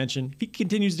Mike mentioned. If he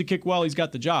continues to kick well, he's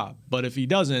got the job. But if he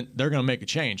doesn't, they're going to make a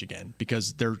change again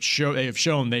because they have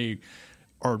shown they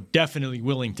are definitely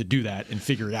willing to do that and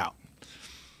figure it out.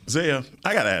 Zaya,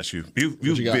 I got to ask you. You've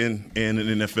been in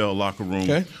an NFL locker room.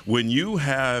 Okay. When you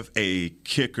have a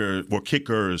kicker or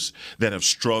kickers that have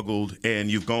struggled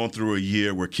and you've gone through a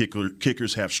year where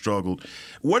kickers have struggled,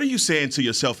 what are you saying to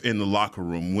yourself in the locker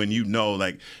room when you know,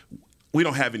 we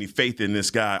don't have any faith in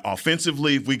this guy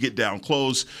offensively? If we get down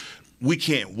close, we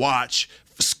can't watch.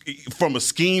 From a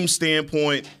scheme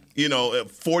standpoint, You know,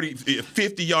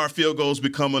 50-yard field goals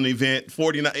become an event,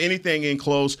 49, anything in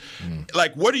close.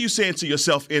 Like, what are you saying to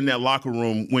yourself in that locker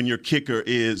room when your kicker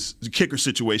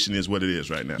situation is what it is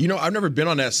right now? You know, I've never been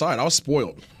on that side. I was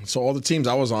spoiled. So all the teams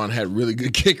I was on had really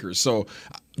good kickers. So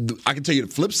I can tell you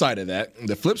the flip side of that.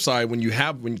 The flip side, when you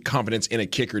have confidence in a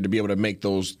kicker to be able to make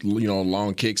those,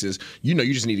 long kicks is, you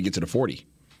just need to get to the 40.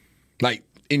 Like,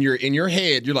 in your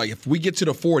head, you're like, if we get to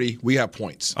the 40, we have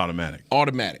points.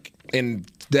 Automatic. And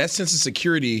that sense of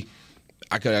security,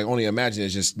 I could only imagine,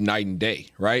 is just night and day,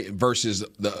 right? Versus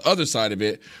the other side of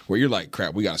it, where you're like,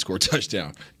 crap, we got to score a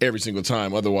touchdown every single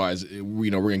time. Otherwise,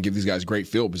 we're going to give these guys great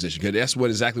field position. Because that's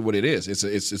exactly what it is.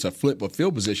 It's a flip of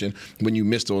field position when you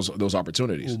miss those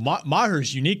opportunities. Well,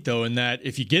 Maher's unique, though, in that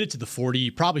if you get it to the 40,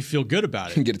 you probably feel good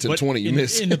about it. Get it to the 20, you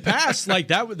miss. In the past, like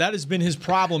that has been his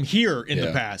problem here in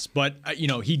the past. But,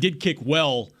 he did kick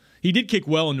well. He did kick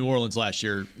well in New Orleans last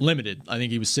year, limited. I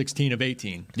think he was 16 of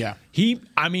 18. Yeah. He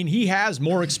has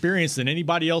more experience than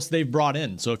anybody else they've brought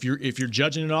in. So if you're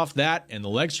judging it off that and the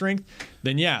leg strength,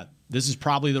 then yeah, this is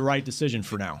probably the right decision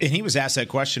for now. And he was asked that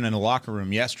question in the locker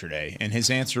room yesterday, and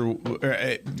his answer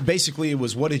basically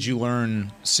was, what did you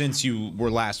learn since you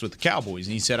were last with the Cowboys?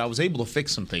 And he said, I was able to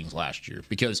fix some things last year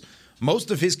because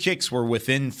most of his kicks were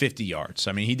within 50 yards.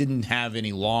 I mean, he didn't have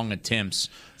any long attempts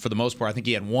for the most part. I think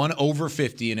he had one over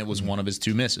 50, and it was one of his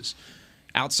two misses.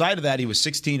 Outside of that, he was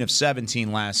 16 of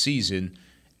 17 last season,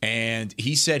 and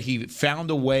he said he found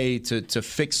a way to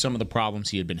fix some of the problems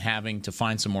he had been having, to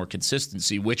find some more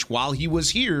consistency, which while he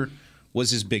was here was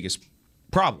his biggest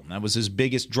problem. That was his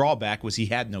biggest drawback, was he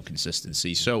had no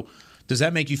consistency. So does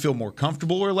that make you feel more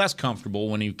comfortable or less comfortable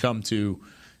when you come to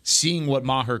seeing what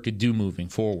Maher could do moving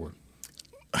forward?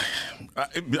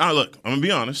 Look, I'm going to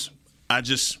be honest.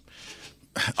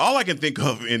 All I can think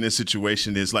of in this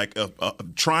situation is like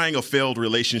trying a failed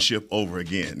relationship over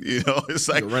again. It's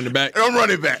like you're running back. I'm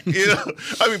running back.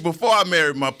 I mean, before I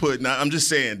married my pudding, I'm just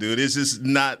saying, dude, it's just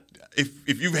not.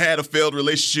 If you've had a failed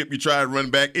relationship, you try to run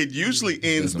back, it usually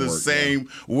ends the same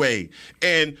way.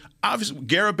 And obviously,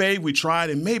 Garibay, we tried,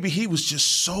 and maybe he was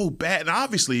just so bad. And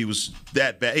obviously, he was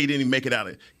that bad. He didn't even make it out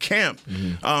of camp.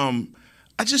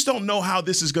 I just don't know how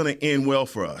this is going to end well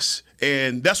for us.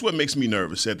 And that's what makes me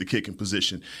nervous at the kicking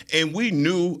position. And we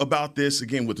knew about this,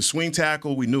 again, with the swing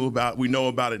tackle. We know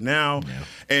about it now. Yeah.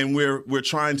 And we're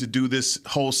trying to do this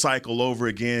whole cycle over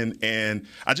again. And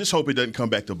I just hope it doesn't come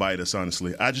back to bite us,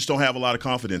 honestly. I just don't have a lot of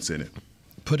confidence in it.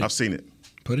 Pudding. I've seen it.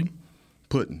 Pudding,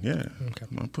 yeah. Okay.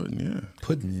 My pudding, yeah.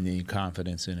 Pudding, any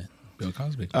confidence in it? Bill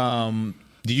Cosby.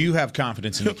 Do you have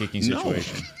confidence in the kicking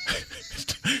situation?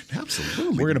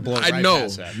 Absolutely. We're going to blow it right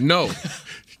past that. No,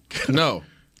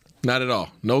 not at all.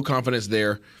 No confidence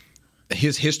there.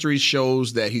 His history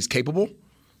shows that he's capable,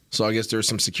 so I guess there's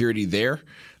some security there.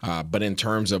 But in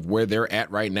terms of where they're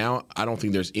at right now, I don't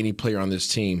think there's any player on this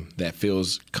team that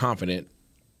feels confident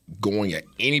going at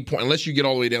any point, unless you get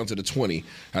all the way down to the 20.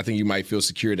 I think you might feel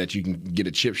secure that you can get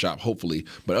a chip shot, hopefully.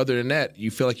 But other than that, you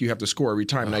feel like you have to score every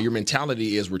time. Now, your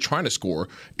mentality is we're trying to score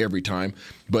every time,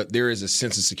 but there is a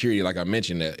sense of security, like I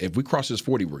mentioned, that if we cross this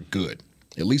 40, we're good.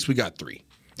 At least we got 3.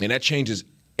 And that changes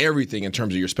everything in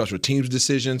terms of your special teams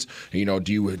decisions. Do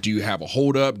you have a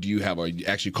hold up? Do you have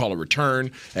actually call a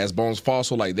return as Bones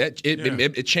Fossil? Like that,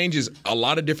 it changes a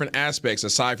lot of different aspects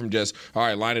aside from just, all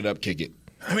right, line it up, kick it.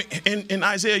 I mean, and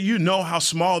Isaiah, you know how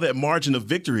small that margin of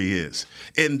victory is,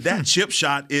 and that chip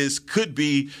shot could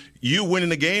be you winning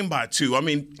the game by 2. I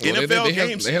mean, NFL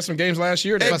games. They had some games last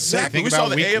year. Exactly. We saw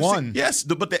the AFC. 1. Yes,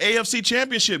 but the AFC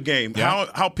Championship game. Yeah.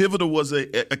 How pivotal was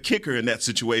a kicker in that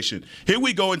situation? Here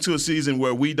we go into a season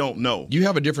where we don't know. You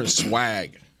have a different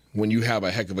swag when you have a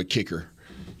heck of a kicker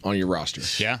on your roster.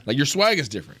 Yeah, like your swag is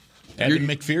different. Evan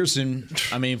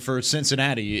McPherson. I mean, for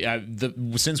Cincinnati,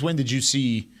 since when did you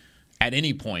see at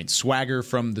any point swagger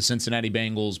from the Cincinnati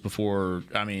Bengals before,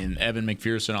 Evan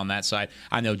McPherson on that side?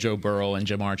 I know Joe Burrow and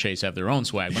Jamar Chase have their own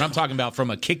swag, but I'm talking about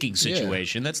from a kicking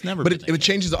situation. That's never been. But it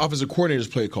changes the offensive coordinator's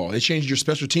play call. It changes your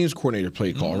special teams coordinator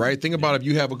play call, right? Think about if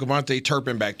you have a Kevontae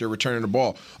Turpin back there returning the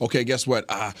ball. Okay, guess what?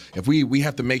 If we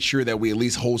have to make sure that we at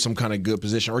least hold some kind of good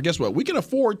position, or guess what? We can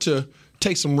afford to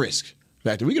take some risk.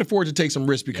 We can afford to take some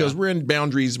risks because we're in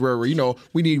boundaries where we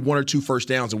need 1 or 2 first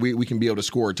downs and we can be able to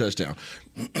score a touchdown.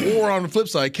 Or on the flip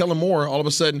side, Kellen Moore, all of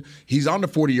a sudden, he's on the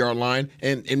 40-yard line,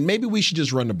 and maybe we should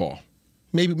just run the ball.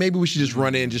 Maybe we should just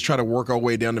run in, just try to work our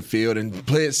way down the field and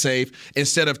play it safe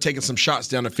instead of taking some shots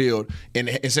down the field and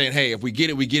saying, hey, if we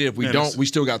get it, we get it. If we don't, we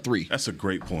still got 3. That's a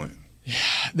great point.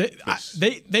 Yeah,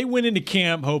 they went into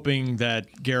camp hoping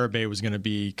that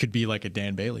Garibay could be like a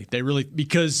Dan Bailey. They really,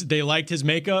 because they liked his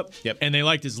makeup and they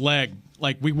liked his leg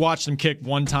Like, we watched him kick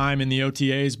one time in the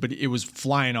OTAs, but it was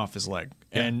flying off his leg.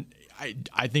 Yeah. And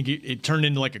I think it turned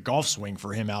into like a golf swing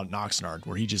for him out in Oxnard,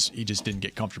 where he just didn't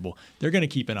get comfortable. They're going to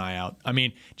keep an eye out. I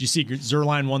mean, did you see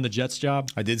Zerline won the Jets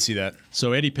job? I did see that.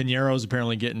 So Eddie Pinheiro's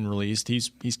apparently getting released. He's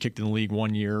kicked in the league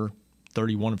 1 year,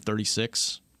 31 of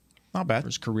 36. Not bad for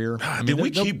his career. Did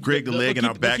we keep Greg the Leg in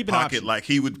our back pocket like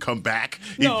he would come back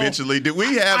eventually? Did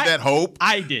we have that hope?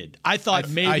 I did. I thought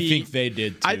maybe. I think they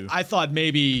did too. I thought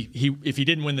maybe if he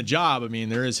didn't win the job, I mean,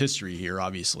 there is history here,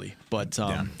 obviously, but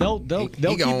they'll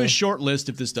keep a short list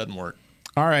if this doesn't work.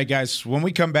 All right, guys. When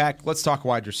we come back, let's talk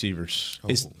wide receivers.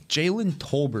 Is Jalen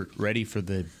Tolbert ready for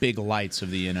the big lights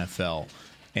of the NFL,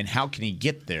 and how can he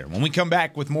get there? When we come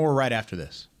back with more right after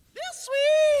this.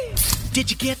 Did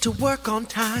you get to work on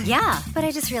time? Yeah, but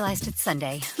I just realized it's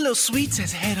Sunday. Little Sweet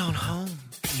says head on home.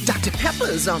 Dr.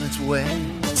 Pepper's on its way.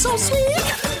 So sweet,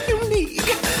 unique.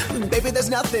 Baby, there's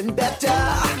nothing better.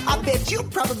 I bet you've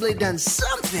probably done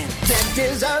something that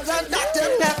deserves a Dr.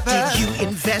 Pepper. Did you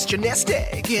invest your nest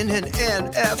egg in an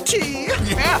NFT?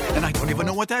 Yeah, and I don't even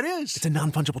know what that is. It's a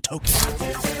non-fungible token.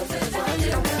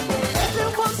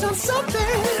 Everyone's done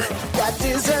something that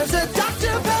deserves a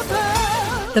Dr. Pepper.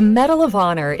 The Medal of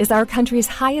Honor is our country's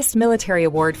highest military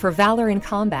award for valor in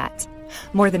combat.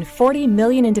 More than 40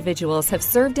 million individuals have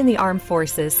served in the armed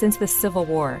forces since the Civil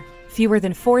War. Fewer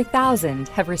than 4,000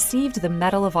 have received the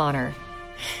Medal of Honor.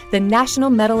 The National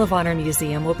Medal of Honor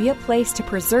Museum will be a place to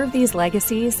preserve these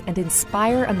legacies and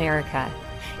inspire America.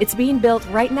 It's being built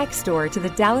right next door to the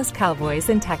Dallas Cowboys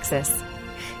in Texas.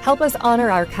 Help us honor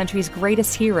our country's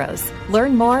greatest heroes.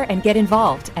 Learn more and get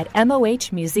involved at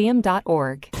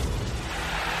mohmuseum.org.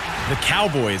 The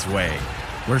Cowboys way,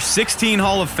 where 16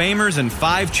 Hall of Famers and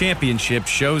 5 championships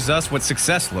shows us what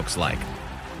success looks like.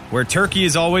 Where turkey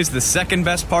is always the second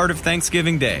best part of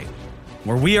Thanksgiving Day.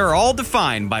 Where we are all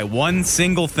defined by one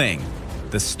single thing,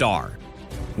 the star.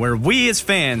 Where we as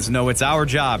fans know it's our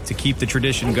job to keep the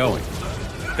tradition going.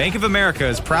 Bank of America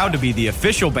is proud to be the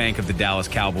official bank of the Dallas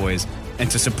Cowboys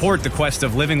and to support the quest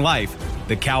of living life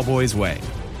the Cowboys way.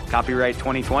 Copyright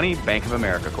 2020, Bank of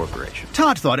America Corporation.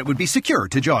 Todd thought it would be secure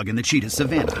to jog in the cheetah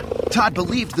savanna. Todd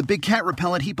believed the big cat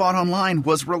repellent he bought online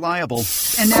was reliable.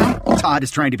 And now, Todd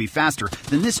is trying to be faster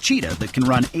than this cheetah that can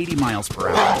run 80 miles per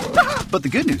hour. But the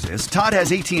good news is, Todd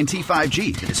has AT&T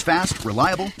 5G that is fast,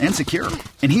 reliable, and secure.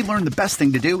 And he learned the best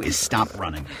thing to do is stop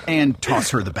running and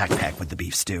toss her the backpack with the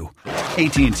beef stew.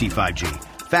 AT&T 5G.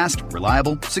 Fast,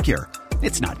 reliable, secure.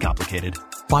 It's not complicated.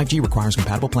 5G requires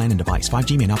compatible plan and device.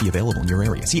 5G may not be available in your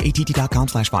area. See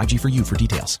att.com/5G for you for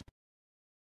details.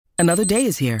 Another day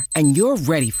is here, and you're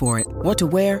ready for it. What to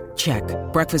wear? Check.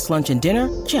 Breakfast, lunch, and dinner?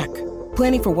 Check.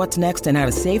 Planning for what's next and how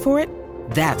to save for it?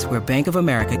 That's where Bank of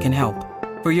America can help.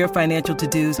 For your financial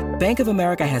to-dos, Bank of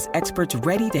America has experts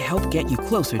ready to help get you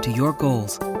closer to your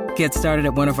goals. Get started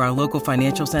at one of our local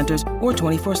financial centers or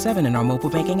 24/7 in our mobile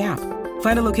banking app.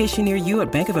 Find a location near you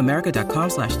at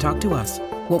bankofamerica.com/talktous.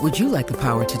 What would you like the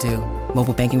power to do?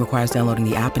 Mobile banking requires downloading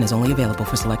the app and is only available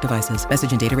for select devices.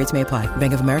 Message and data rates may apply.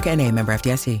 Bank of America NA, member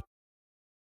FDIC.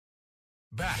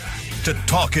 Back to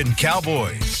Talking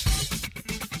Cowboys.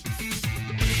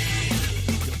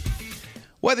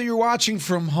 Whether you're watching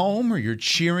from home or you're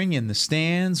cheering in the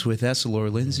stands with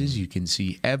Essilor lenses, you can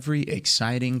see every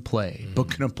exciting play.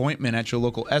 Book an appointment at your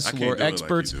local Essilor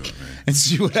experts and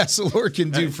see what Essilor can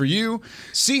do for you.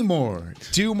 See more,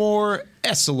 do more,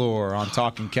 Essilor on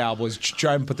Talking Cowboys.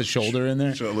 Try and put the shoulder in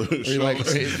there.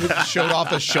 Showed off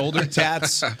the shoulder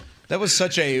tats. That was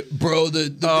such a the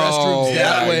restroom's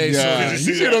that way. Yeah. So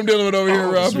you see what I'm dealing with over here,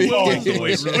 Robbie?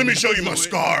 Let me show you my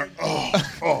scar.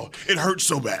 It hurts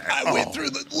so bad. I went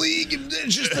through the league and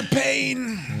it's just the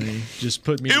pain. Just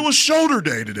put me. It was shoulder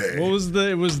day today. What was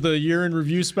it was the year in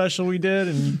review special we did,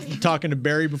 and talking to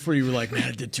Barry before, you were like, "Man,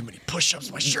 I did too many push-ups.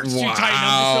 My shirt's too tight."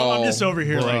 I'm just over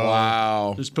here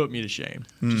just put me to shame.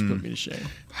 Just put me to shame.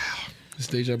 This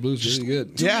Deja Blue's really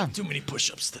good. Too many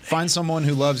push-ups today. Find someone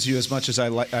who loves you as much as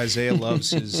Isaiah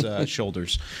loves his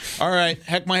shoulders. All right,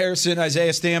 Heckma Harrison,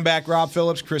 Isaiah Stanback, Rob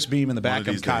Phillips, Chris Beam in the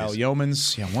backup, Kyle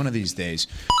Yeomans. Yeah, one of these days.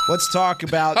 Let's talk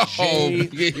about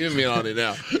Give me on it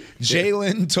now.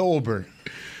 Jalen Tolbert.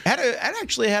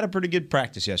 Actually had a pretty good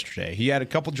practice yesterday. He had a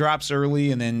couple drops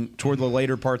early, and then toward the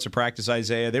later parts of practice,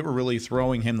 Isaiah, they were really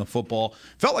throwing him the football.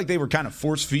 Felt like they were kind of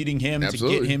force-feeding him to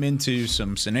get him into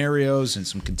some scenarios and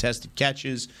some contested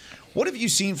catches. What have you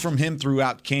seen from him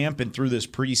throughout camp and through this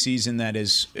preseason that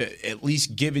has at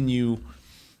least given you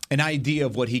an idea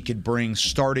of what he could bring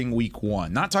starting week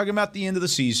one? Not talking about the end of the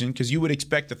season, because you would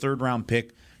expect a third-round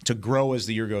pick to grow as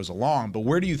the year goes along, but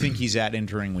where do you think he's at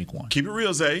entering week one? Keep it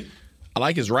real, Zay. I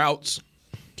like his routes.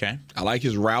 Okay. I like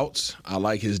his routes. I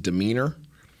like his demeanor.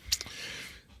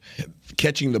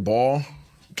 Catching the ball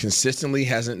consistently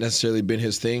hasn't necessarily been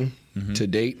his thing to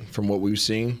date from what we've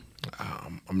seen.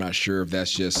 I'm not sure if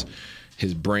that's just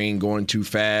his brain going too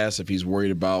fast, if he's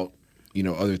worried about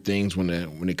other things when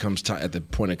it comes to at the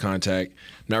point of contact.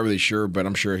 Not really sure, but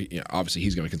I'm sure obviously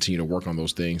he's going to continue to work on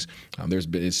those things.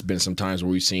 It's been some times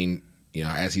where we've seen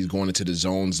as he's going into the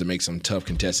zones to make some tough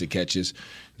contested catches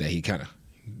that he kind of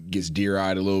gets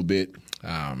deer-eyed a little bit.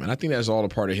 And I think that's all a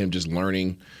part of him just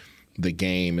learning the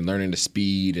game and learning the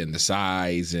speed and the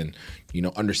size and,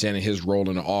 understanding his role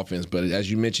in the offense. But as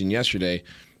you mentioned yesterday,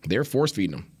 they're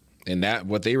force-feeding him. And that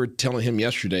what they were telling him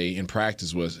yesterday in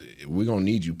practice was, we're going to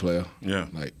need you, player. Yeah.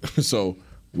 So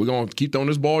we're going to keep throwing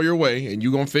this ball your way, and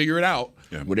you're going to figure it out.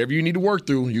 Yeah. Whatever you need to work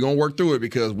through, you're going to work through it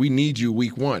because we need you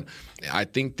week one. I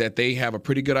think that they have a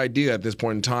pretty good idea at this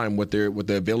point in time what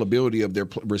the availability of their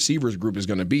receivers group is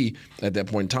going to be at that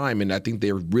point in time, and I think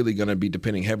they're really going to be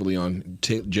depending heavily on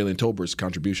Jalen Tolbert's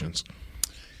contributions.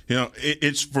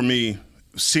 It's for me,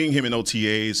 seeing him in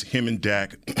OTAs, him and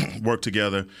Dak work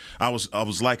together, I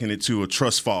was likening it to a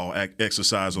trust fall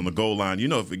exercise on the goal line.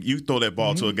 If you throw that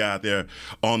ball to a guy out there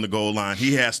on the goal line,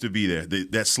 he has to be there.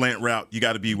 That slant route, you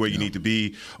got to be where you need to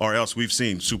be, or else we've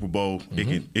seen Super Bowl,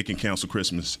 it can cancel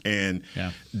Christmas. And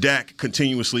Dak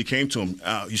continuously came to him.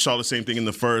 You saw the same thing in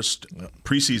the first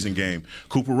preseason game.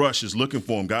 Cooper Rush is looking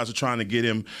for him. Guys are trying to get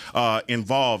him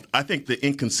involved. I think the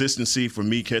inconsistency for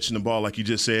me catching the ball, like you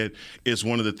just said, is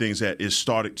one of the things that is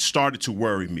started to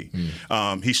worry me.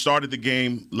 He started the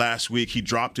game last week. He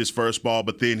dropped his first ball,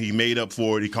 but then he made up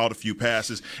for it. He caught a few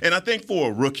passes. And I think for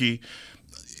a rookie,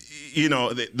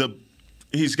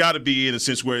 he's got to be in a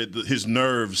sense where his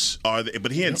nerves are there,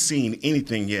 but he hadn't seen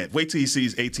anything yet. Wait till he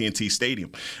sees AT&T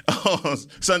Stadium.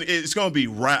 Son, it's going to be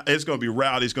rowdy. It's going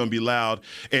to be loud.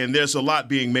 And there's a lot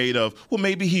being made of, well,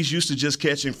 maybe he's used to just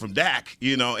catching from Dak,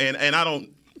 and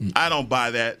I don't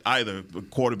buy that either. The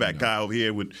quarterback guy over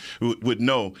here would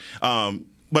know.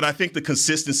 But I think the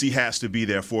consistency has to be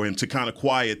there for him to kind of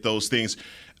quiet those things.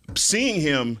 Seeing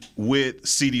him with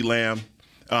CeeDee Lamb,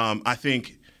 I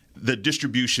think the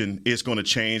distribution is going to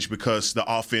change because the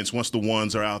offense, once the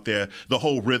ones are out there, the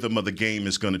whole rhythm of the game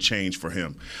is going to change for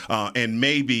him. And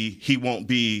maybe he won't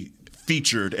be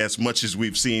featured as much as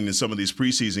we've seen in some of these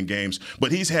preseason games,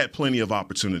 but he's had plenty of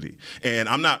opportunity. And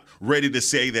I'm not ready to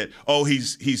say that,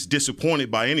 he's disappointed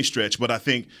by any stretch, but I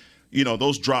think,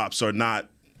 those drops are not,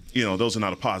 those are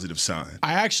not a positive sign.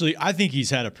 I think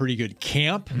he's had a pretty good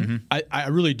camp. I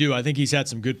really do. I think he's had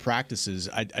some good practices.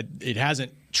 It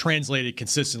hasn't translated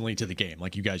consistently to the game,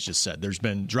 like you guys just said. There's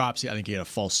been drops. I think he had a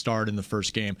false start in the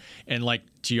first game. And like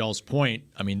to y'all's point,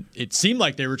 it seemed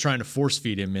like they were trying to force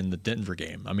feed him in the Denver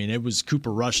game. it was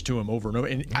Cooper Rush to him over and over.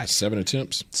 And 7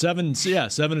 attempts. 7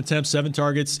 attempts, 7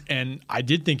 targets. And I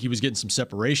did think he was getting some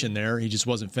separation there. He just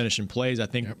wasn't finishing plays. I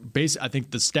think I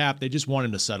think the staff, they just want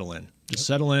him to settle in. Just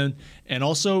settle in. And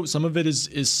also some of it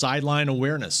is sideline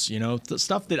awareness, the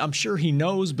stuff that I'm sure he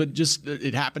knows, but just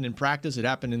it happened in practice, it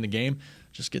happened in the game.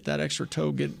 Just get that extra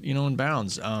toe, in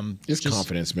bounds. It's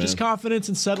confidence, man. Just confidence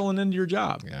and settling into your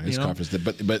job. Yeah, it's confidence.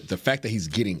 But the fact that he's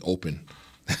getting open,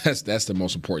 that's the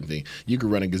most important thing. You can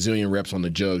run a gazillion reps on the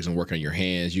jugs and work on your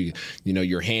hands.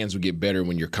 Your hands will get better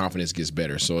when your confidence gets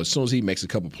better. So as soon as he makes a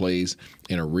couple plays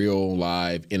in a real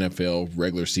live NFL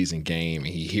regular season game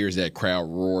and he hears that crowd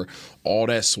roar, all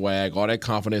that swag, all that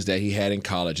confidence that he had in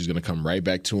college is going to come right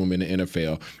back to him in the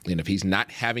NFL. And if he's not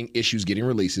having issues getting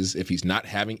releases, if he's not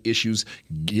having issues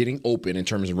getting open in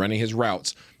terms of running his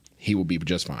routes, he will be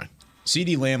just fine.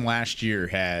 CeeDee Lamb last year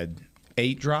had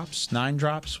 8 drops, 9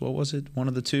 drops. What was it? One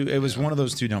of the two? It was one of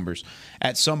those two numbers.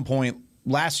 At some point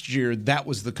last year, that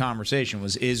was the conversation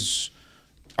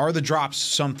are the drops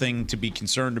something to be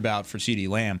concerned about for CeeDee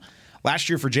Lamb? Last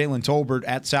year for Jalen Tolbert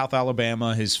at South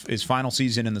Alabama, his final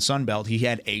season in the Sun Belt, he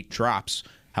had 8 drops.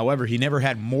 However, he never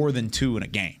had more than 2 in a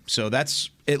game. So that's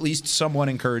at least somewhat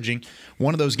encouraging.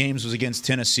 One of those games was against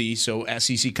Tennessee, so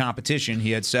SEC competition.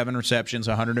 He had 7 receptions,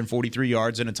 143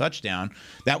 yards, and a touchdown.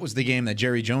 That was the game that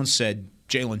Jerry Jones said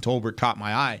Jalen Tolbert caught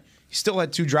my eye. He still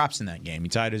had 2 drops in that game. He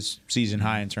tied his season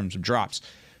high in terms of drops.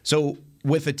 So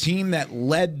with a team that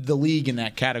led the league in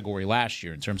that category last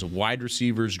year in terms of wide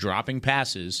receivers dropping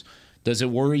passes, does it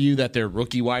worry you that their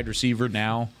rookie wide receiver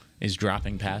now is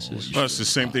dropping passes? Well, it's the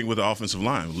same thing with the offensive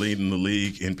line, leading the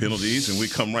league in penalties, and we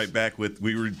come right back with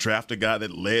we draft a guy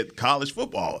that led college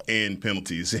football in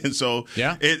penalties, and so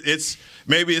it's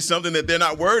maybe it's something that they're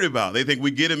not worried about. They think we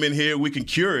get him in here, we can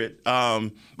cure it.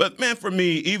 But man, for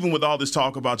me, even with all this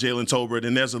talk about Jalen Tolbert,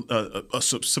 and there's a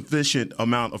sufficient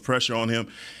amount of pressure on him,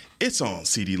 it's on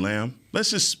CeeDee Lamb. Let's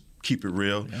just keep it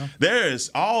real. Yeah.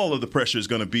 All of the pressure is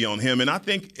going to be on him. And I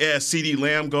think as CeeDee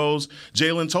Lamb goes,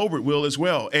 Jalen Tolbert will as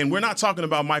well. And we're not talking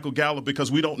about Michael Gallup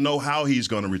because we don't know how he's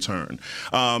going to return.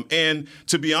 And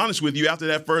to be honest with you, after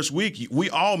that first week, we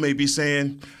all may be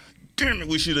saying, damn it,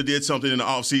 we should have did something in the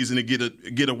offseason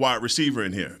to get a wide receiver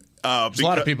in here. There's a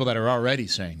lot of people that are already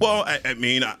saying that. Well, I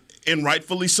mean, and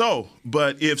rightfully so.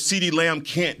 But if CeeDee Lamb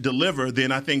can't deliver,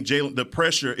 then I think the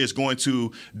pressure is going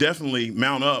to definitely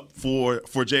mount up for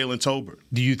Jalen Tolbert.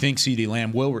 Do you think CeeDee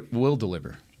Lamb will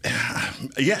deliver?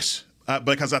 Yes,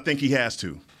 because I think he has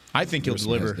to. I think he'll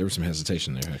deliver. There was some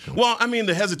hesitation there. Well, I mean,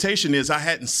 the hesitation is I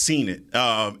hadn't seen it,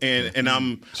 I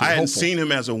hadn't seen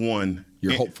him as a one.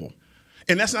 You're hopeful.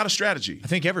 And that's not a strategy. I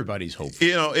think everybody's hopeful.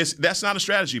 That's not a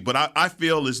strategy. But I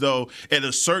feel as though at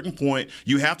a certain point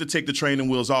you have to take the training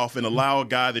wheels off and allow a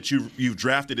guy that you've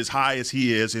drafted as high as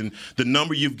he is and the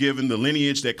number you've given, the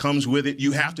lineage that comes with it,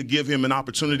 you have to give him an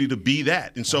opportunity to be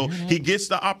that. And so he gets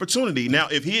the opportunity. Now,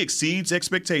 if he exceeds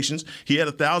expectations, he had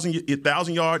a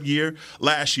 1,000-yard year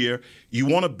last year. You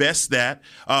want to best that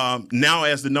now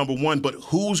as the number one, but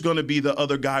who's going to be the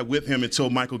other guy with him until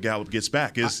Michael Gallup gets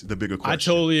back is the bigger question. I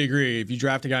totally agree. If you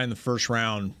draft a guy in the first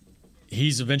round,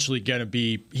 he's eventually going to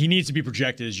be – he needs to be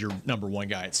projected as your number one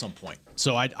guy at some point.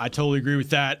 So I totally agree with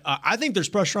that. I think there's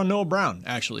pressure on Noah Brown,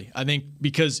 actually. I think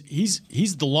because he's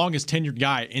the longest tenured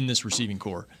guy in this receiving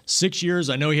core. 6 years.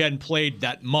 I know he hadn't played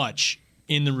that much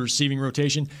in the receiving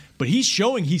rotation, but he's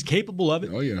showing he's capable of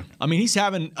it. Oh, yeah. I mean, he's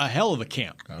having a hell of a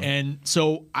camp. Oh. And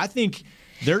so I think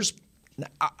there's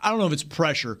 – I don't know if it's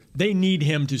pressure. They need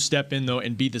him to step in, though,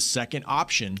 and be the second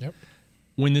option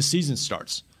when this season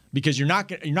starts because you're not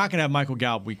going to have Michael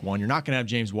Gallup week one. You're not going to have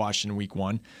James Washington week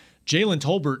one. Jalen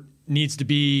Tolbert needs to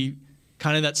be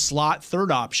kind of that slot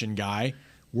third option guy.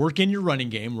 Work in your running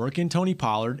game, work in Tony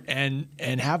Pollard, and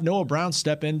have Noah Brown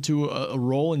step into a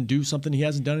role and do something he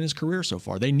hasn't done in his career so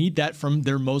far. They need that from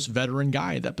their most veteran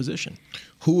guy at that position.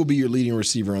 Who will be your leading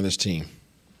receiver on this team?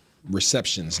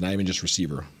 Receptions, not even just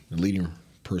receiver. The leading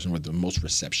person with the most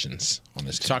receptions on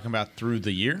this team. Talking about through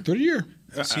the year? Through the year.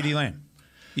 CeeDee Lamb.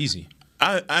 Easy.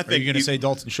 I think Are you going to say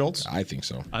Dalton Schultz? I think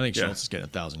so. I think Schultz is getting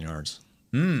 1,000 yards.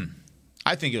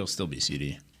 I think it'll still be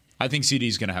CeeDee. I think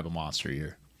CeeDee's going to have a monster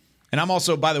year. And I'm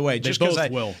also, by the way, just because they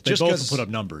both put up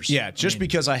numbers. Yeah,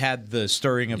 because I had the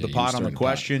stirring of the pot on the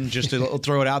question, just to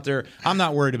throw it out there. I'm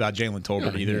not worried about Jalen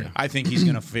Tolbert either. Yeah. I think he's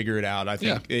going to figure it out. I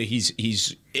think it's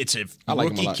a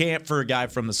rookie camp for a guy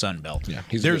from the Sun Belt. Yeah,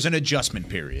 there's an adjustment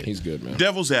period. He's good, man.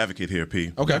 Devil's advocate here,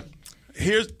 P. Okay.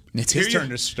 It's his turn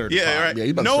to stir the pot. Right.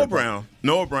 Yeah,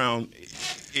 Noah Brown.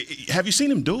 Have you seen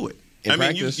him do it?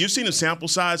 You've seen him sample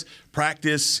size,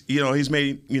 practice. He's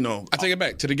made. I take it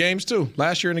back to the games too.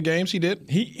 Last year in the games, he did.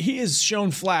 He has shown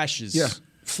flashes. Yeah,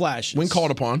 flashes when called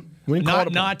upon.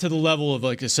 Not to the level of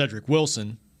like a Cedric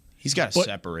Wilson. He's got to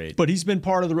separate. But he's been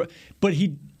part of the. But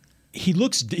he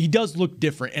does look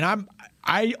different, and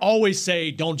I always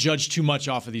say don't judge too much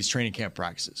off of these training camp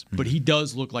practices, but he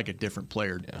does look like a different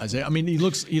player. Yeah. I mean, he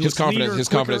looks confidence. His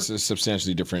quicker. Confidence is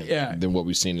substantially different than what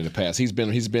we've seen in the past. He's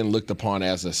been looked upon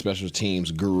as a special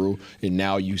teams guru, and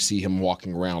now you see him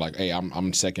walking around like, hey,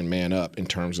 I'm second man up in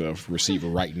terms of receiver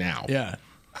right now. Yeah.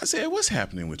 I said, what's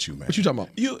happening with you, man? What you talking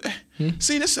about?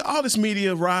 See all this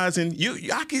media rising.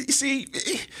 I can see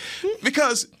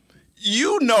because.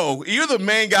 You're the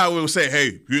main guy who will say,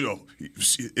 hey,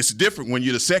 it's different when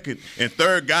you're the second and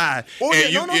third guy. You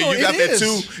got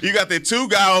that two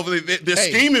guy over there. They're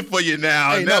scheming for you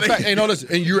now. Listen,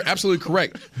 and you're absolutely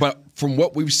correct. But from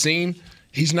what we've seen,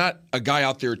 he's not a guy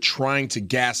out there trying to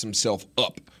gas himself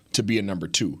up to be a number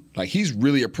two. Like, he's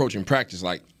really approaching practice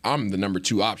like, I'm the number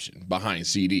two option behind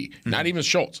CeeDee. Not even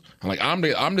Schultz. I'm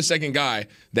the second guy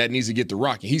that needs to get the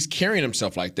rock. And he's carrying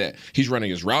himself like that. He's running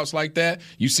his routes like that.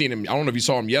 You've seen him. I don't know if you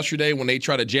saw him yesterday when they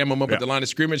tried to jam him up at the line of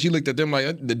scrimmage. He looked at them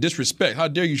like, the disrespect. How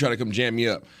dare you try to come jam me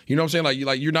up? You know what I'm saying?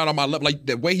 Like you're not on my level. Like,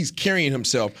 the way he's carrying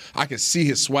himself, I can see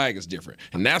his swag is different.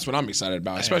 And that's what I'm excited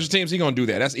about. Special teams, he's going to do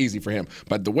that. That's easy for him.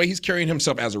 But the way he's carrying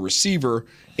himself as a receiver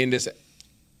in this,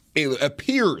 it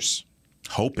appears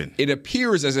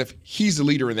as if he's the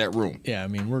leader in that room. Yeah, I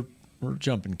mean, we're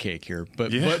jumping cake here,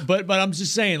 but I'm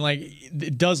just saying, like,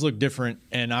 it does look different,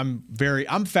 and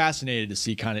I'm fascinated to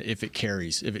see kind of if it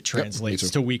carries, if it translates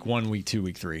to week 1, week 2,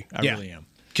 week 3. I really am,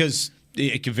 because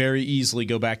it could very easily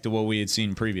go back to what we had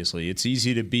seen previously. It's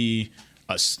easy to be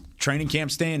a training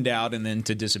camp standout and then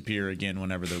to disappear again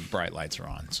whenever the bright lights are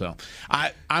on. So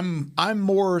I'm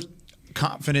more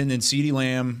confident in CeeDee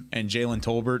Lamb and Jalen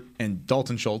Tolbert and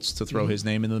Dalton Schultz, to throw his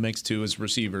name into the mix too, as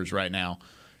receivers right now,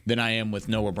 than I am with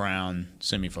Noah Brown,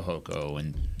 Simi Fehoko,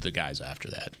 and the guys after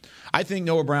that. I think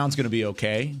Noah Brown's going to be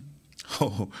okay.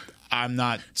 I'm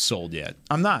not sold yet.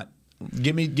 I'm not.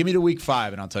 Give me to week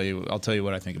 5, and I'll tell you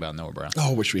what I think about Noah Brown.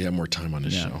 Oh, I wish we had more time on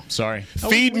this show. Sorry.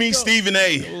 Feed me, Stephen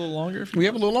A. A little longer. We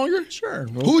have a little longer? Sure.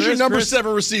 Well, Who's your number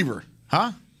 7 receiver?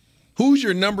 Huh? Who's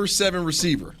your number 7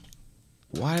 receiver?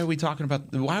 Why are we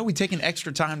taking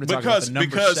extra time to talk about the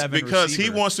number 7 because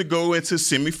receiver? he wants to go into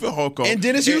Simi Fehoko and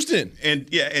Dennis Houston and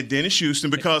Dennis Houston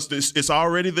because it's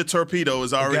already the torpedo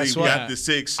is already got the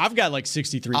 6. I've got like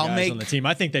 63 guys on the team.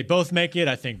 I think they both make it.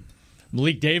 I think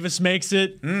Malik Davis makes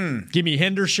it. Give me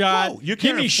Hendershot.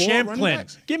 Give me Champlin.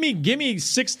 Give me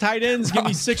 6 tight ends. Give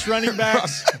me 6 running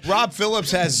backs. Rob Phillips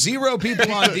has 0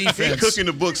 people on defense. He's cooking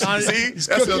the books. See, that's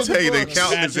what I'll tell you. The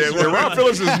account is there. Rob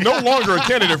Phillips is no longer a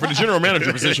candidate for the general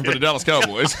manager position for the Dallas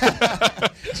Cowboys.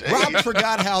 Rob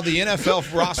forgot how the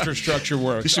NFL roster structure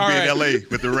works. He should be in L.A.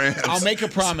 with the Rams. I'll make a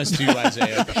promise to you,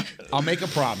 Isaiah. I'll make a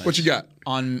promise. What you got?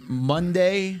 On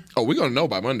Monday. Oh, we're going to know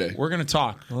by Monday. We're going to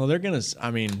talk. Well, we're going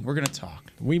to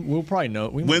talk. We'll probably know.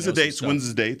 When's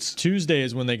the dates? Tuesday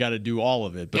is when they got to do all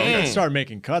of it. But I'm going to start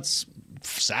making cuts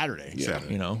Saturday. Yeah.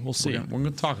 We'll see. We're going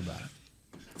to talk about it.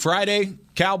 Friday,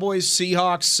 Cowboys,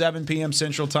 Seahawks, 7 p.m.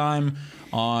 Central Time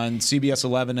on CBS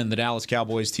 11 and the Dallas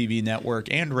Cowboys TV network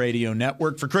and radio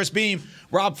network. For Chris Beam,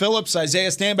 Rob Phillips, Isaiah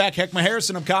Stanback, Heckma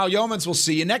Harrison, I'm Kyle Yeomans. We'll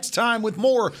see you next time with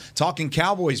more Talking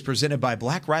Cowboys presented by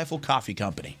Black Rifle Coffee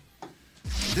Company.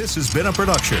 This has been a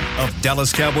production of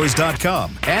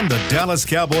DallasCowboys.com and the Dallas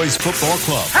Cowboys Football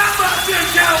Club. How about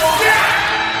this?